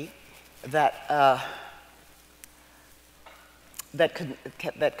fragility that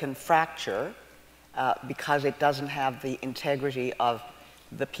that can fracture because it doesn't have the integrity of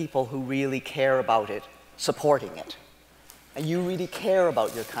the people who really care about it supporting it. And you really care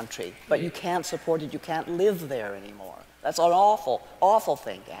about your country, but you can't support it, you can't live there anymore. That's an awful, awful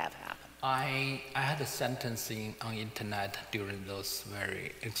thing to have happen. I had a sentence on internet during those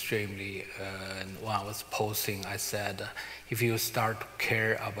very extremely, when I was posting, I said, if you start to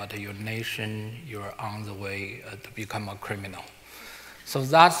care about your nation, you're on the way to become a criminal. So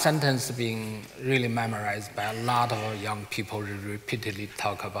that sentence being really memorized by a lot of young people who repeatedly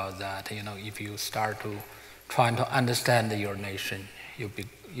talk about that. You know, if you start to trying to understand your nation, you're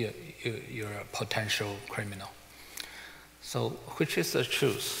a potential criminal. So, which is the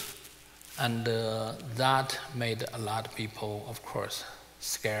truth. And that made a lot of people, of course,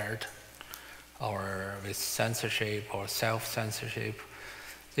 scared, or with censorship or self-censorship.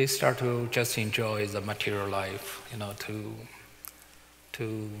 They start to just enjoy the material life, you know,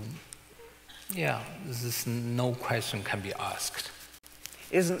 no question can be asked.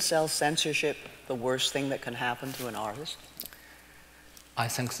 Isn't self-censorship the worst thing that can happen to an artist? I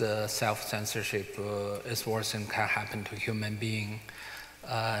think the self-censorship is worse than can happen to human being.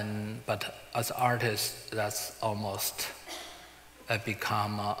 But as artists, that's almost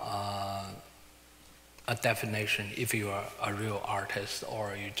become a definition if you are a real artist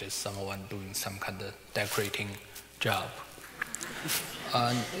or you're just someone doing some kind of decorating job.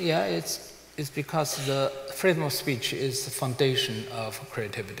 Yeah, it's because the freedom of speech is the foundation of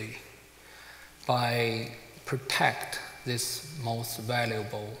creativity. By protect this most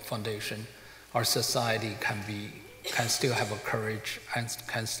valuable foundation, our society can still have a courage and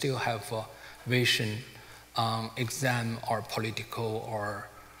can still have a vision on exam or political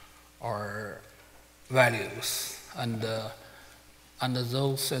or values. And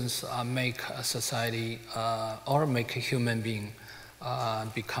those things make a society or make a human being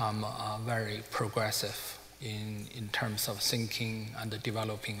become very progressive in terms of thinking and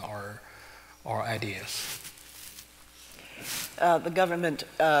developing our ideas. The government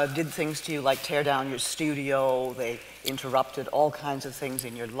did things to you like tear down your studio, they interrupted all kinds of things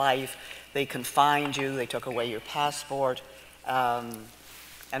in your life, they confined you, they took away your passport,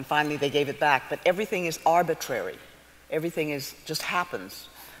 and finally they gave it back. But everything is arbitrary. Everything just happens.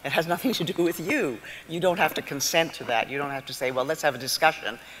 It has nothing to do with you. You don't have to consent to that. You don't have to say, well, let's have a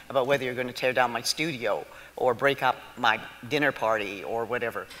discussion about whether you're going to tear down my studio or break up my dinner party or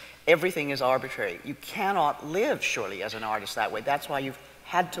whatever. Everything is arbitrary. You cannot live, surely, as an artist that way. That's why you've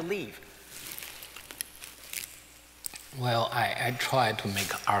had to leave. Well, I tried to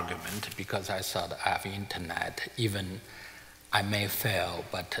make an argument because I thought I have internet. Even I may fail,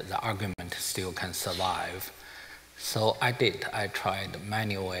 but the argument still can survive. So I did. I tried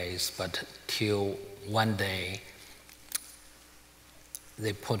many ways, but till one day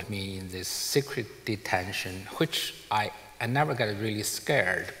they put me in this secret detention, which I never got really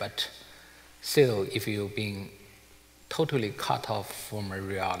scared, but still, if you've been totally cut off from a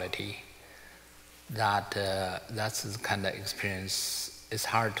reality, that's the kind of experience it's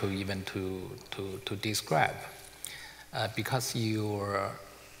hard to even to describe, because you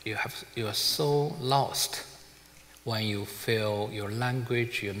are so lost when you feel your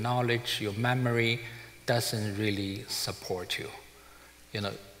language, your knowledge, your memory doesn't really support you. You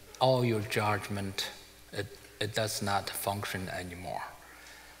know, all your judgment, it does not function anymore.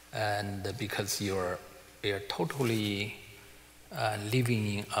 And because you're totally living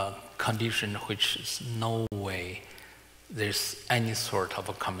in a condition which is no way there's any sort of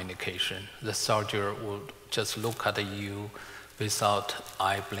a communication. The soldier would just look at you without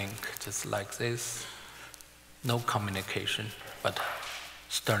eye blink, just like this. No communication, but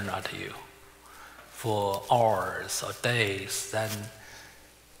stern at you for hours or days. Then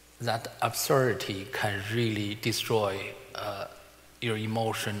that absurdity can really destroy your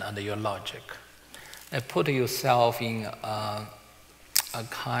emotion and your logic. And put yourself in a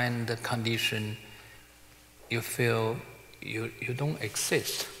kind of condition you feel you don't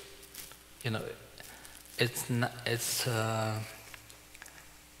exist. You know,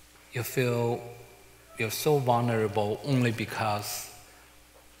 you feel you're so vulnerable only because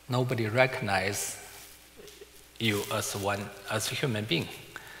nobody recognizes you as a human being.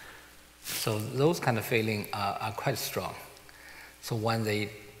 So those kind of feelings are quite strong. So when they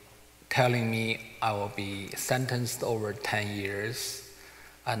telling me I will be sentenced over 10 years,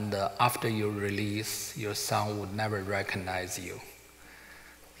 and after your release, your son would never recognize you.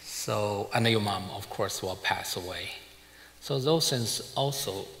 So, and your mom, of course, will pass away. So those things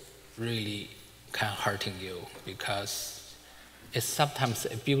also really can hurting you, because it sometimes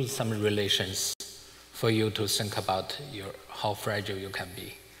builds some relations for you to think about how fragile you can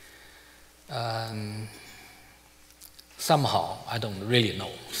be. Somehow, I don't really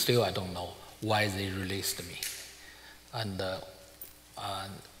know, still I don't know why they released me. And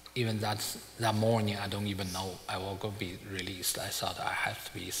even that morning, I don't even know I will go be released. I thought I had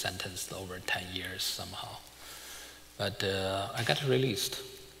to be sentenced over 10 years somehow. But I got released.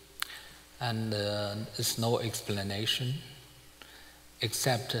 And there's no explanation,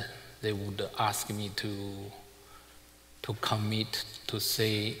 except they would ask me to commit to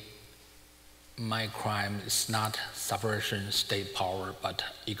say my crime is not subversion state power, but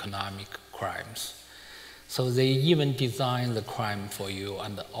economic crimes. So they even design the crime for you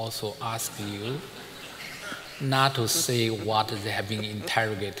and also ask you not to say what they have been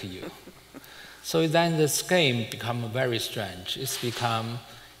interrogating you. So then this game become very strange. It's become,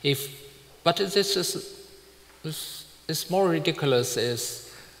 but this is more ridiculous is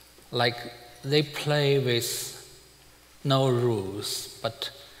like they play with no rules,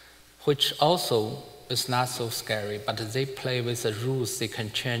 but which also is not so scary, but they play with the rules they can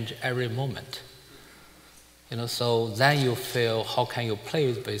change every moment. So then you feel, how can you play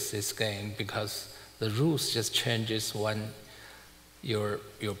with this game? Because the rules just changes when your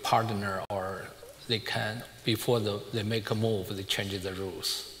partner or they can, before they make a move, they change the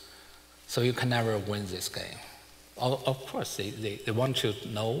rules. So you can never win this game. Of course, they want you to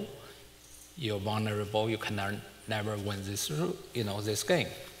know you're vulnerable, you can never win this game.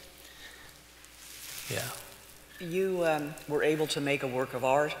 Yeah. You were able to make a work of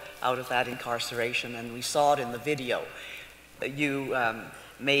art out of that incarceration, and we saw it in the video. You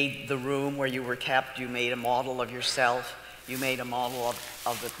made the room where you were kept, you made a model of yourself, you made a model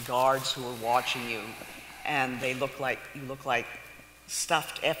of the guards who were watching you, and you look like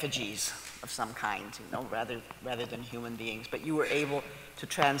stuffed effigies of some kind, rather than human beings. But you were able to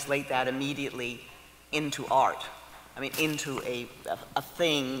translate that immediately into art. Into a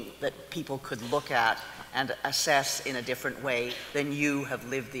thing that people could look at and assess in a different way than you have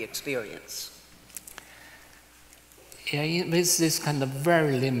lived the experience. Yeah, with this kind of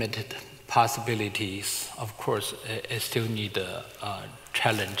very limited possibilities, of course, it still need a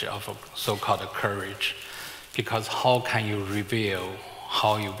challenge of so-called courage, because how can you reveal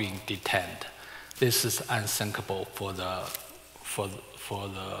how you're being detained? This is unthinkable for the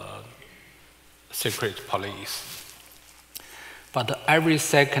secret police. But every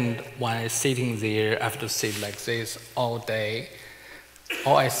second when I'm sitting there, I have to sit like this all day.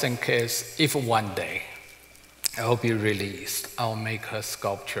 All I think is, if one day I will be released, I'll make a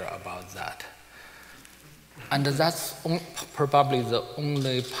sculpture about that. And that's probably the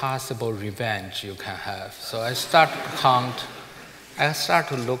only possible revenge you can have. So I start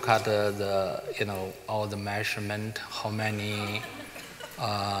to look at all the measurement, how many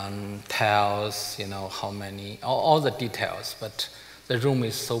tiles, how many, all the details, but the room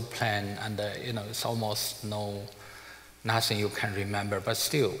is so plain and it's almost nothing you can remember, but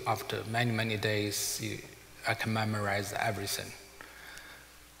still after many, many days, I can memorize everything.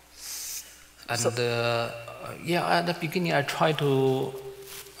 And yeah, at the beginning I try to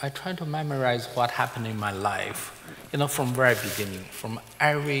memorize what happened in my life, from very beginning, from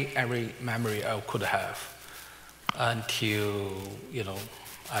every memory I could have, until,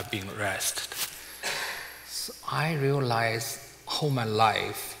 I've been arrested. So I realized all my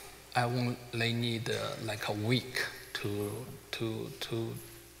life, I only need like a week to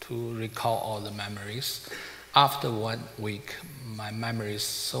recall all the memories. After 1 week, my memory is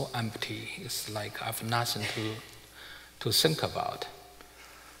so empty. It's like I have nothing to think about.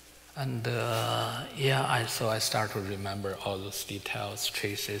 And so I start to remember all those details,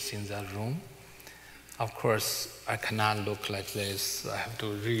 traces in that room. Of course, I cannot look like this. I have to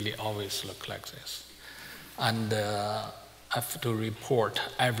really always look like this. And I have to report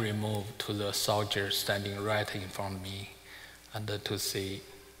every move to the soldier standing right in front of me, and to see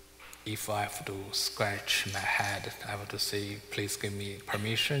if I have to scratch my head. I have to say, please give me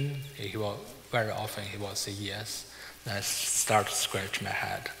permission. Very often he will say yes. Then I start to scratch my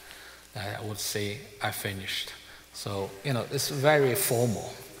head. Then I would say, I finished. So, it's very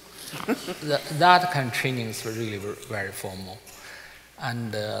formal. That kind of training is really very formal.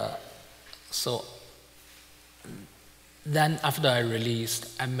 And so then after I released,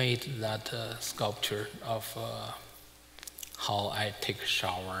 I made that sculpture of how I take a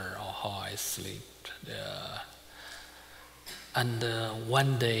shower or how I sleep. And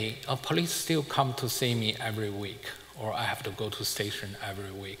one day, police still come to see me every week, or I have to go to station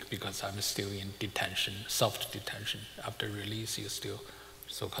every week because I'm still in detention, soft detention. After release, you still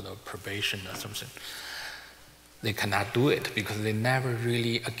so-called probation or something. They cannot do it because they never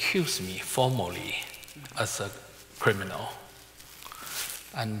really accuse me formally. as a criminal.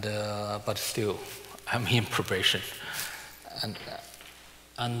 And, but still, I'm in probation. And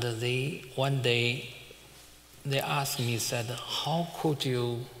one day, they asked me, said, how could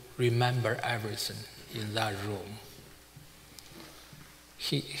you remember everything in that room?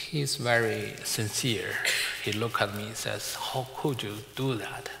 He's very sincere. He looked at me and says, how could you do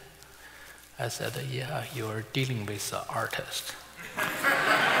that? I said, yeah, you're dealing with an artist.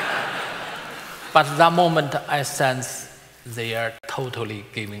 But at that moment, I sense they are totally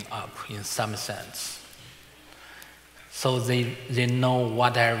giving up in some sense. So they know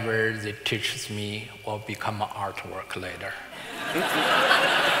whatever they teach me will become an artwork later.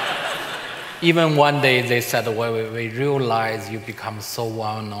 Even one day they said, well, we realize you become so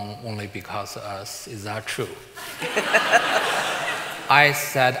well-known only because of us. Is that true? I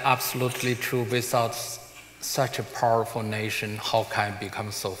said, absolutely true. Without such a powerful nation, how can I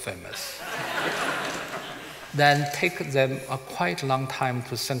become so famous? Then take them a quite long time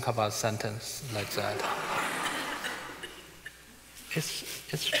to think about a sentence like that.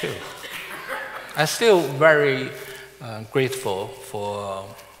 It's true. I'm still very grateful for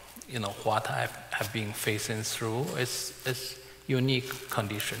what I have been facing through. It's unique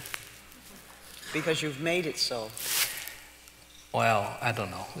condition. Because you've made it so. Well, I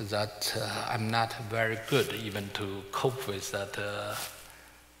don't know. That I'm not very good even to cope with that.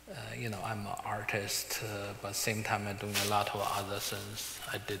 I'm an artist, but at the same time I'm doing a lot of other things.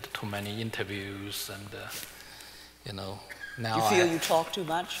 I did too many interviews, and now you feel you talk too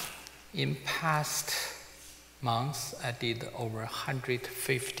much? In past months, I did over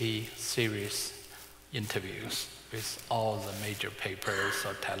 150 series interviews with all the major papers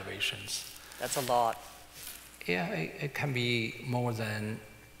or televisions. That's a lot. Yeah, it can be more than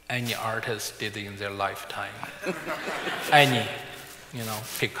any artist did in their lifetime. Any,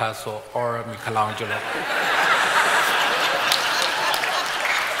 Picasso or Michelangelo.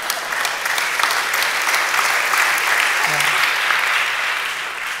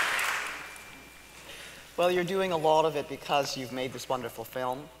 Well, you're doing a lot of it because you've made this wonderful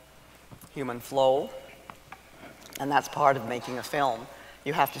film, Human Flow, and that's part of making a film.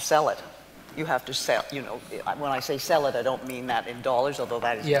 You have to sell it. You have to sell, when I say sell it, I don't mean that in dollars, although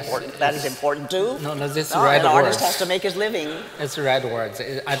that is important. That is important too. No, that's the right An words. artist has to make his living. It's the right words.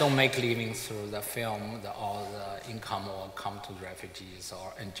 I don't make living through the film. All the income will come to refugees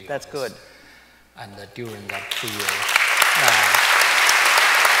or NGOs. That's good. And during that 2 years,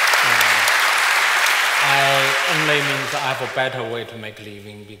 I only means I have a better way to make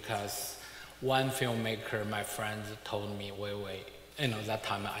living because one filmmaker, my friends, told me, Weiwei, that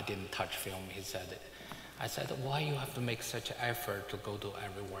time I didn't touch film. He said, I said, why you have to make such an effort to go to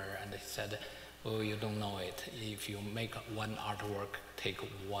everywhere? And he said, well, you don't know it. If you make one artwork, take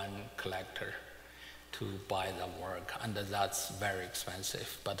one collector to buy the work, and that's very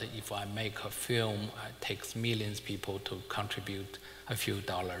expensive. But if I make a film, it takes millions of people to contribute a few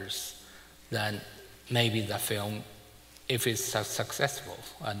dollars, then maybe the film, if it's successful,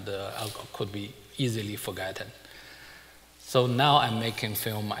 and could be easily forgotten. So now I'm making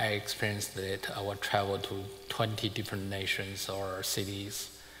film, I experienced it. I will travel to 20 different nations or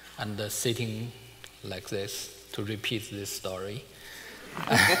cities, and sitting like this to repeat this story.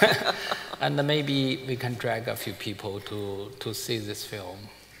 And maybe we can drag a few people to see this film.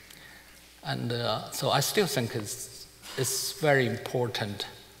 And so I still think it's very important,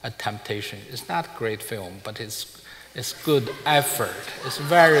 a temptation. It's not a great film, but it's good effort. It's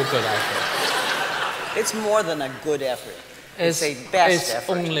very good effort. It's more than a good effort. It's a best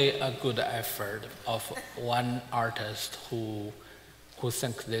effort. It's only a good effort of one artist who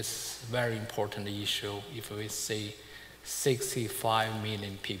thinks this very important issue. If we see 65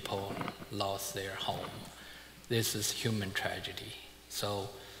 million people lost their home, this is human tragedy. So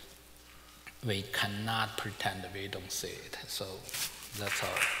we cannot pretend we don't see it. So that's all.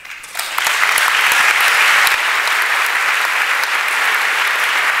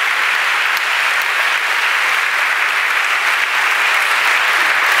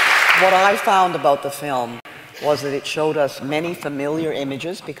 What I found about the film was that it showed us many familiar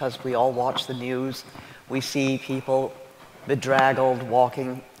images because we all watch the news. We see people bedraggled,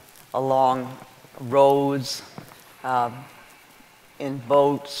 walking along roads, in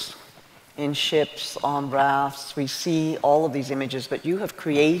boats, in ships, on rafts. We see all of these images, but you have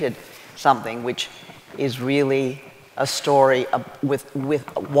created something which is really a story with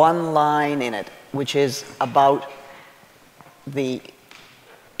one line in it, which is about the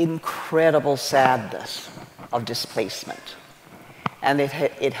incredible sadness of displacement. And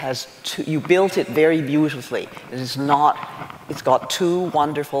you built it very beautifully. It's got two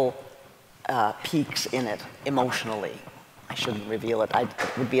wonderful peaks in it emotionally. I shouldn't reveal it.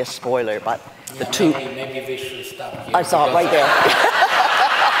 It would be a spoiler, but the two... Maybe we should stop here. I saw it right there.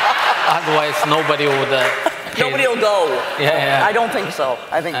 Otherwise, nobody would... Nobody will go. Yeah. I don't think so.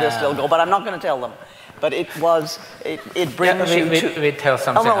 I think they'll still go, but I'm not going to tell them. But it brings you to... We tell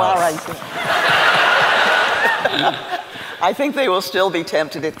something else. All right. I think they will still be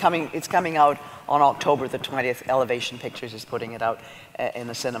tempted. It's coming out on October the 20th. Elevation Pictures is putting it out in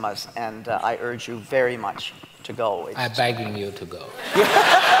the cinemas, and I urge you very much to go. I'm begging you to go.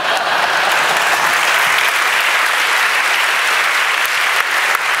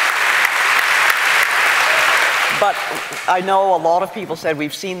 But I know a lot of people said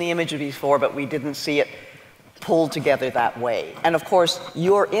we've seen the images before, but we didn't see it pulled together that way. And of course,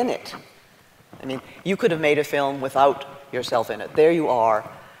 you're in it. I mean, you could have made a film without yourself in it. There you are.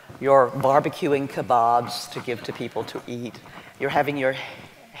 You're barbecuing kebabs to give to people to eat. You're having your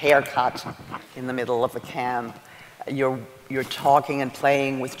hair cut in the middle of the camp. You're talking and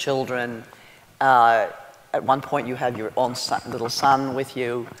playing with children. At one point, you have your own little son with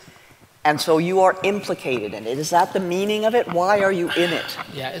you. And so you are implicated in it. Is that the meaning of it? Why are you in it?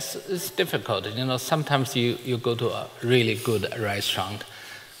 Yeah, it's difficult. You know, sometimes you go to a really good restaurant.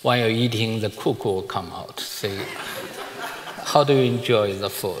 While you're eating, the cook will come out, say, how do you enjoy the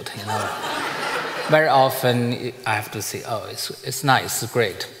food? You know, very often I have to say, oh, it's nice, it's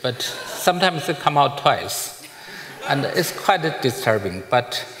great. But sometimes they come out twice. And it's quite disturbing,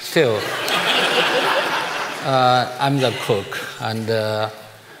 but still, I'm the cook. And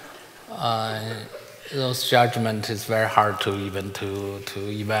those judgment is very hard to even to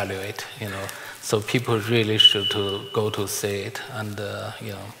evaluate, you know. So people really should to go to see it, and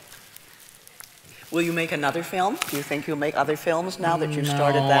you know. Will you make another film? Do you think you'll make other films now that you've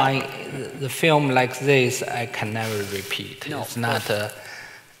started that? The film like this I can never repeat. No, it's not.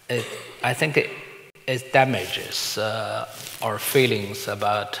 I think it damages our feelings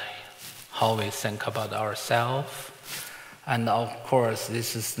about how we think about ourselves. And of course,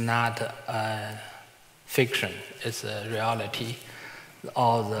 this is not fiction, it's a reality.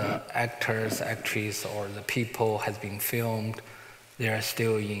 All the actors, actresses, or the people has been filmed, they are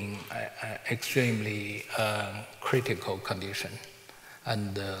still in extremely critical condition.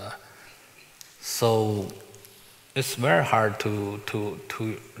 And so it's very hard to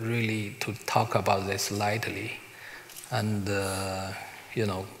really talk about this lightly. And you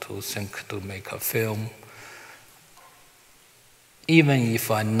know, to think to make a film. Even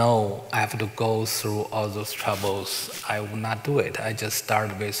if I know I have to go through all those troubles, I will not do it. I just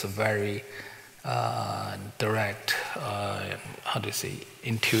start with a very direct, how do you say,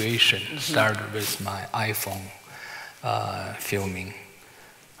 intuition. Start with my iPhone filming.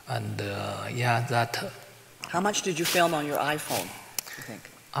 And yeah, that... How much did you film on your iPhone, you think?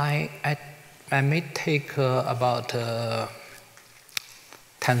 I may take about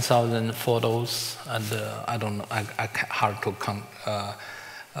 10,000 photos, and I don't know, I hard to count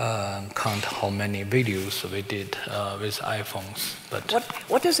how many videos we did with iPhones. But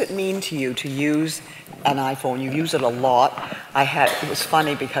what does it mean to you to use an iPhone? You use it a lot. It was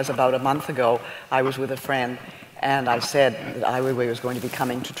funny because about a month ago, I was with a friend, and I said that Weiwei was going to be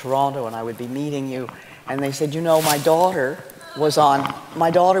coming to Toronto, and I would be meeting you. And they said, you know, my daughter was on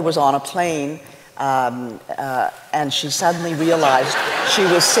a plane. And she suddenly realized she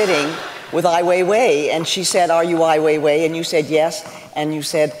was sitting with Ai Weiwei, and she said, "Are you Ai Weiwei?" And you said, "Yes." And you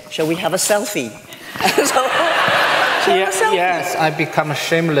said, "Shall we have a selfie?" So, yes, I become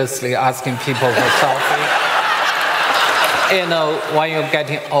shamelessly asking people for selfie. You know, when you're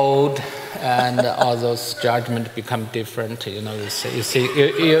getting old, and all those judgments become different. You know,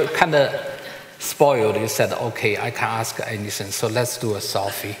 you kind of spoiled. You said, "Okay, I can ask anything, so let's do a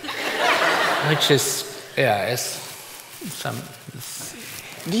selfie." Which is, yeah, it's some...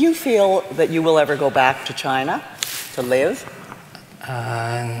 Do you feel that you will ever go back to China to live?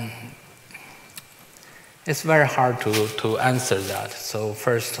 It's very hard to answer that. So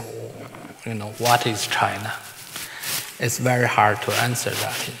first, you know, what is China? It's very hard to answer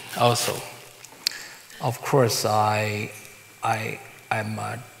that also. Of course, I'm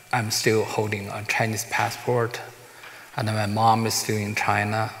still holding a Chinese passport, and my mom is still in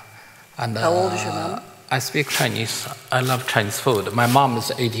China. And, how old is your mom? I speak Chinese. I love Chinese food. My mom is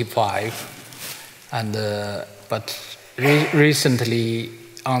 85, and but recently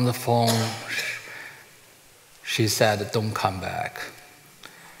on the phone, she said, "Don't come back."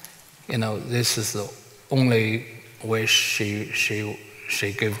 You know, this is the only wish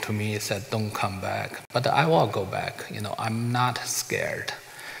she gave to me. Said, "Don't come back." But I will go back. You know, I'm not scared,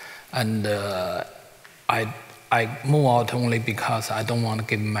 and I move out only because I don't want to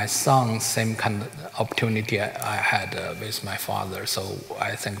give my son same kind of opportunity I had with my father. So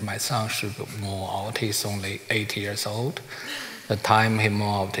I think my son should move out. He's only 8 years old. The time he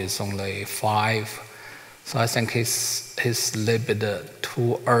moved is only 5. So I think he's a little bit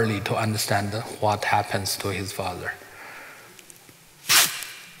too early to understand what happens to his father.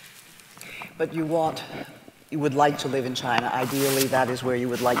 But you would like to live in China. Ideally, that is where you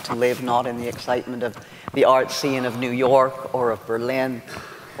would like to live, not in the excitement of the art scene of New York or of Berlin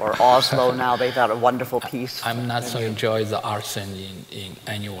or Oslo. Now they've got a wonderful piece. I'm not so enjoy the art scene in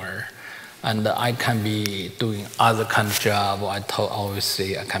anywhere. And I can be doing other kind of job. I always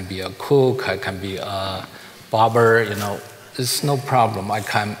say I can be a cook, I can be a barber, you know. It's no problem. I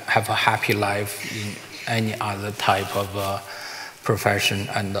can have a happy life in any other type of profession,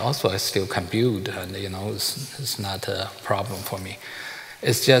 and also I still can build, and you know, it's not a problem for me.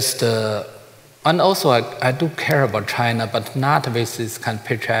 It's just, and also I do care about China, but not with this kind of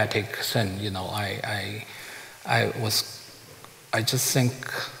patriotic thing, you know. I just think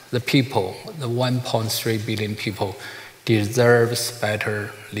the people, the 1.3 billion people, deserves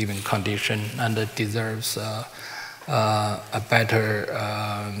better living condition, and it deserves a better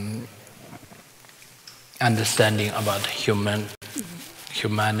understanding about humanity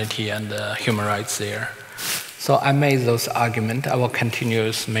and human rights there. So I made those arguments. I will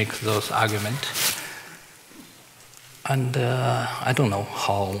continue to make those arguments. And I don't know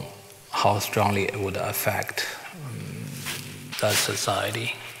how strongly it would affect that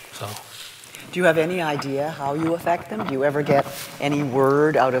society. So, do you have any idea how you affect them? Do you ever get any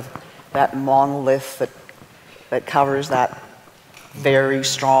word out of that monolith that covers that very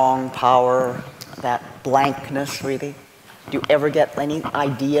strong power, that blankness, really? Do you ever get any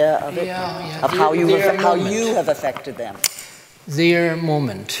idea of it? Yeah. Of how you have affected them? Their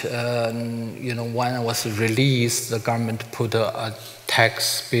moment, you know, when I was released, the government put a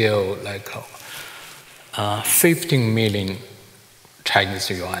tax bill like 15 million Chinese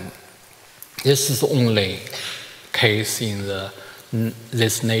yuan. This is the only case in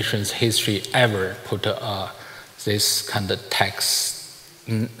this nation's history ever put this kind of tax,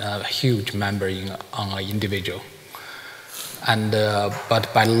 huge number on an individual. And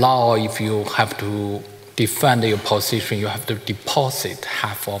but by law, if you have to defend your position, you have to deposit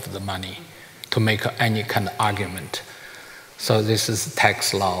half of the money to make any kind of argument. So this is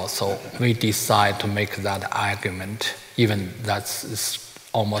tax law. So we decide to make that argument, even that's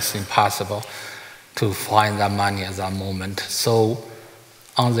almost impossible to find that money at that moment. So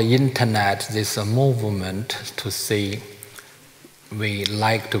on the internet, there's a movement to say, we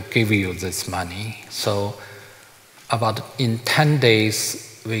like to give you this money. So in 10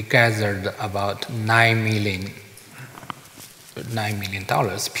 days, we gathered about $9 million.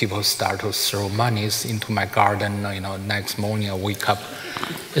 People start to throw monies into my garden. You know, next morning I wake up,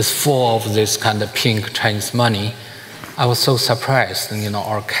 it's full of this kind of pink Chinese money. I was so surprised, and you know,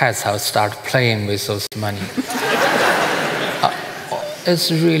 our cats have started playing with those money. It's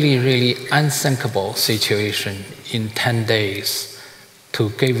really, really unthinkable situation in 10 days to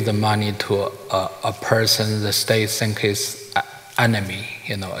give the money to a person the state thinks is enemy,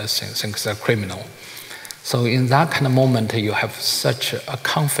 you know, thinks a criminal. So in that kind of moment, you have such a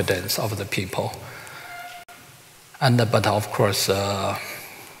confidence of the people. But of course,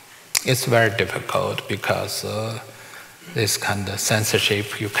 it's very difficult because this kind of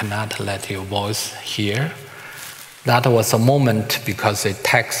censorship, you cannot let your voice hear. That was a moment because the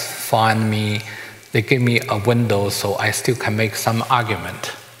tax fined me. They gave me a window so I still can make some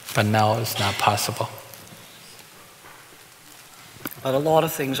argument, but now it's not possible. But a lot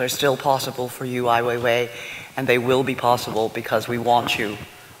of things are still possible for you, Ai Weiwei, and they will be possible because we want you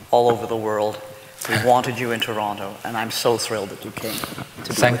all over the world. We wanted you in Toronto, and I'm so thrilled that you came to be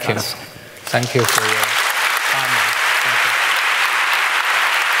with us. Thank you for your time.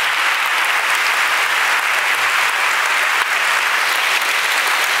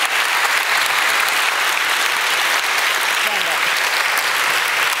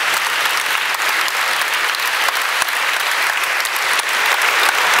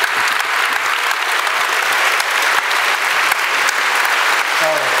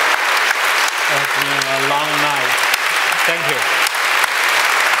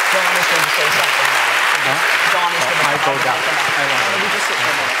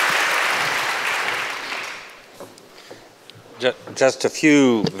 Just a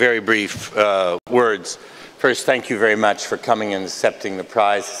few very brief words. First, thank you very much for coming and accepting the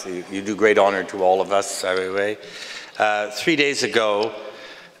prize. You do great honor to all of us, Ai Weiwei. 3 days ago,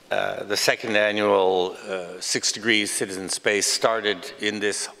 the second annual 6 Degrees Citizen Space started in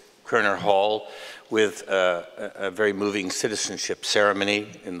this Kerner Hall with a very moving citizenship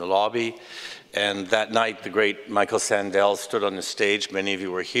ceremony in the lobby. And that night, the great Michael Sandel stood on the stage, many of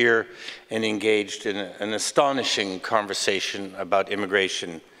you were here, and engaged in an astonishing conversation about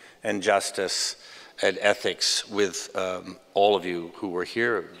immigration and justice and ethics with all of you who were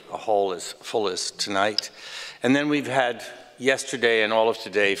here, a hall as full as tonight. And then we've had yesterday and all of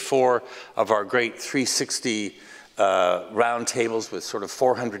today 4 of our great 360 round tables with sort of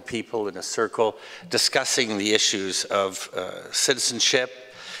 400 people in a circle discussing the issues of citizenship.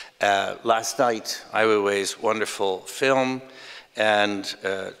 Last night, Weiwei's wonderful film, and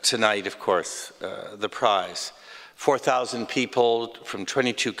tonight, of course, the prize. 4,000 people from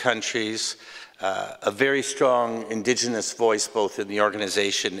 22 countries, a very strong indigenous voice both in the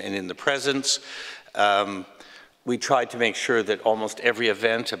organization and in the presence. We tried to make sure that almost every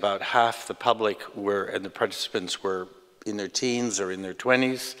event, about half the public were, and the participants were in their teens or in their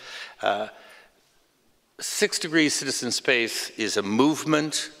 20s. 6 Degrees Citizen Space is a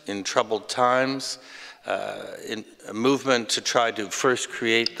movement in troubled times, a movement to try to first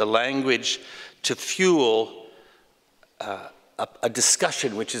create the language to fuel a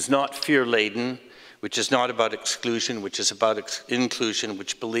discussion which is not fear-laden, which is not about exclusion, which is about inclusion,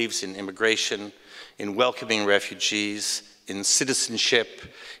 which believes in immigration, in welcoming refugees, in citizenship,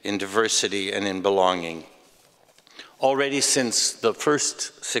 in diversity, and in belonging. Already since the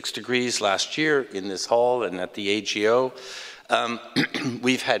first 6 Degrees last year in this hall and at the AGO,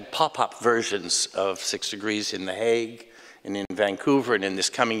 we've had pop-up versions of 6 Degrees in The Hague and in Vancouver, and in this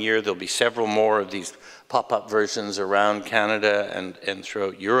coming year there'll be several more of these pop-up versions around Canada and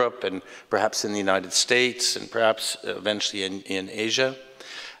throughout Europe, and perhaps in the United States, and perhaps eventually in Asia.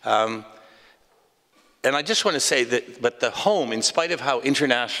 And I just want to say that, but the home, in spite of how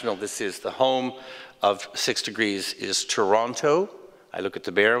international this is, the home of 6 Degrees is Toronto. I look at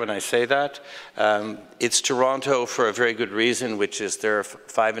the bear when I say that. It's Toronto for a very good reason, which is there are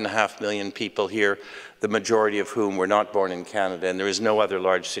 5.5 million people here, the majority of whom were not born in Canada, and there is no other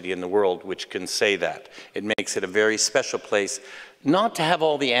large city in the world which can say that. It makes it a very special place, not to have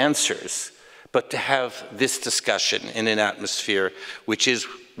all the answers, but to have this discussion in an atmosphere which is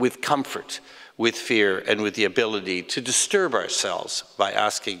with comfort, with fear, and with the ability to disturb ourselves by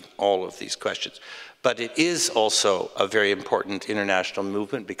asking all of these questions. But it is also a very important international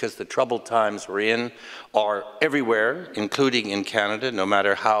movement because the troubled times we're in are everywhere, including in Canada, no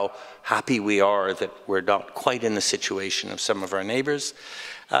matter how happy we are that we're not quite in the situation of some of our neighbors.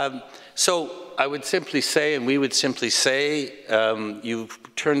 So I would simply say, and we would simply say, you've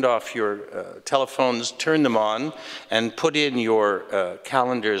turned off your telephones, turn them on, and put in your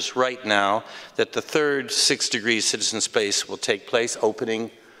calendars right now that the 3rd 6 Degrees Citizen Space will take place, opening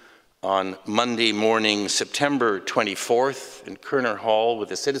on Monday morning, September 24th in Kerner Hall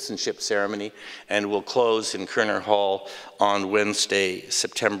with a citizenship ceremony, and will close in Kerner Hall on Wednesday,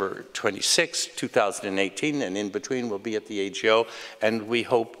 September 26th, 2018, and in between we'll be at the AGO, and we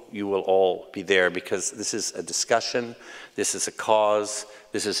hope you will all be there because this is a discussion, this is a cause,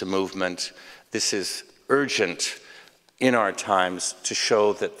 this is a movement, this is urgent in our times to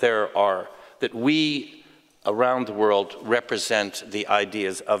show that that we around the world represent the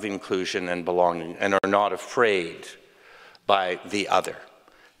ideas of inclusion and belonging and are not afraid by the other.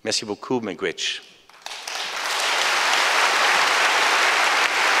 Merci beaucoup, Miigwech.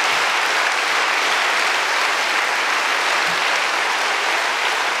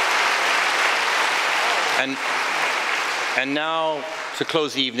 And now, to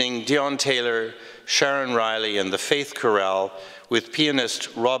close the evening, Dion Taylor, Sharon Riley, and the Faith Chorale with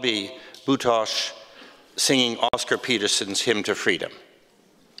pianist Robbie Butosh singing Oscar Peterson's Hymn to Freedom.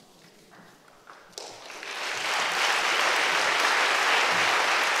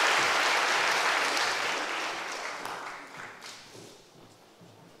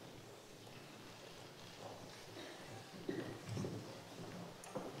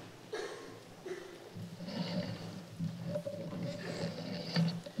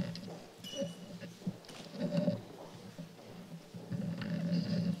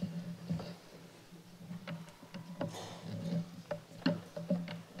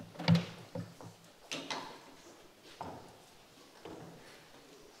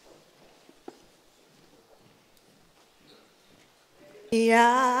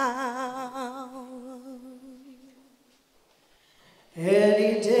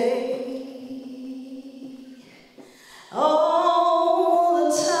 Any day, all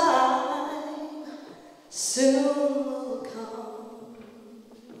the time, soon will come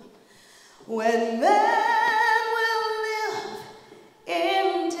when men will live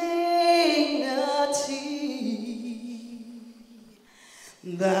in dignity.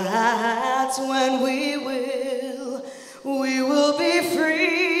 That's that's when we will be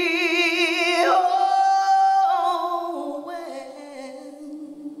free. Oh, when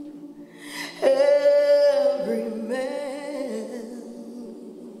every man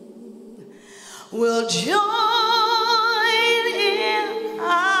will join in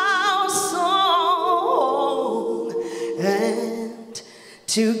our song and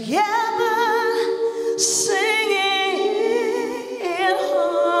together singing it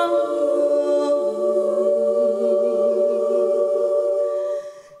home.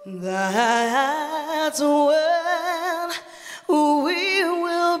 That's when we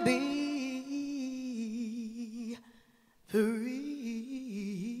will be free.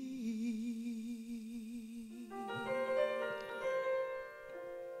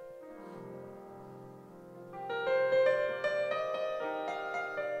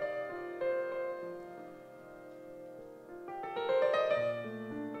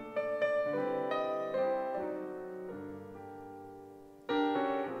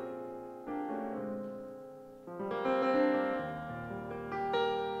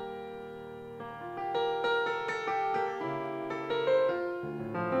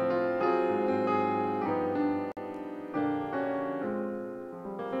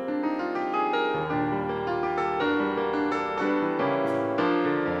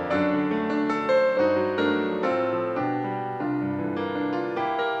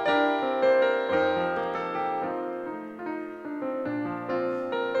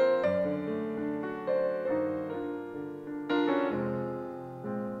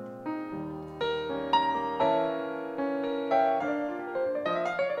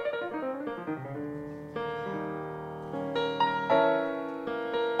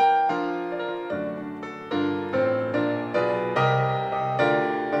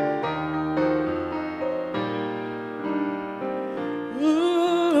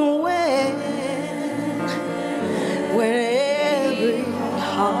 When every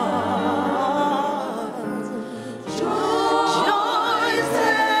heart joins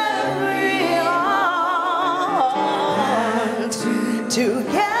every heart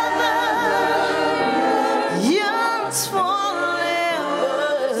together yearns for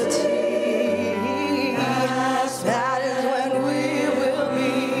liberty. That is when we will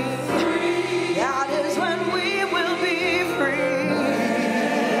be free. That is when we will be free.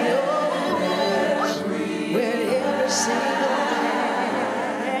 When every single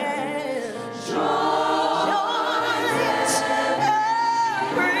hand joins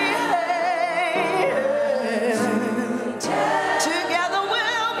every hand, together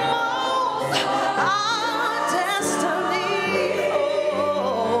we'll move our destiny.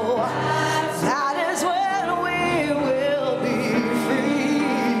 Oh, that is when we will be free.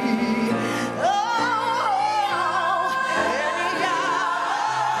 Oh, any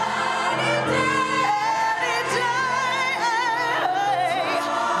hour,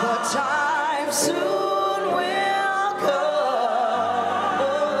 the time soon will come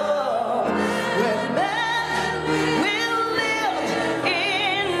when men will live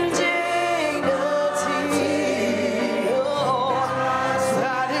in dignity. Oh,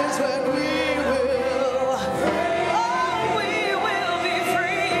 that is when we will be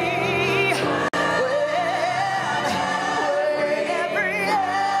free. When every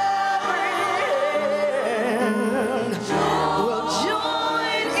hand will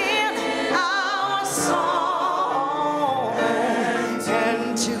join in our song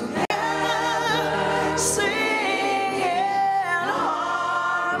and together sing in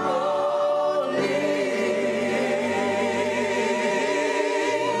harmony.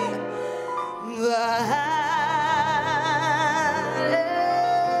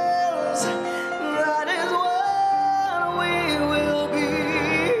 That is what we will be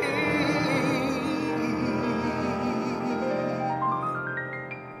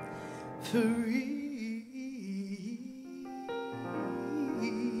free.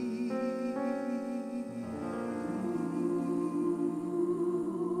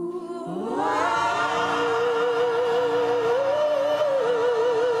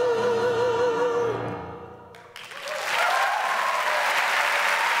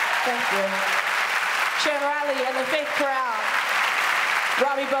 Thank you. Sharon Riley and the Faith Chorale.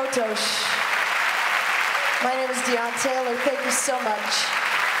 Robbie Botosh. My name is Deion Taylor. Thank you so much.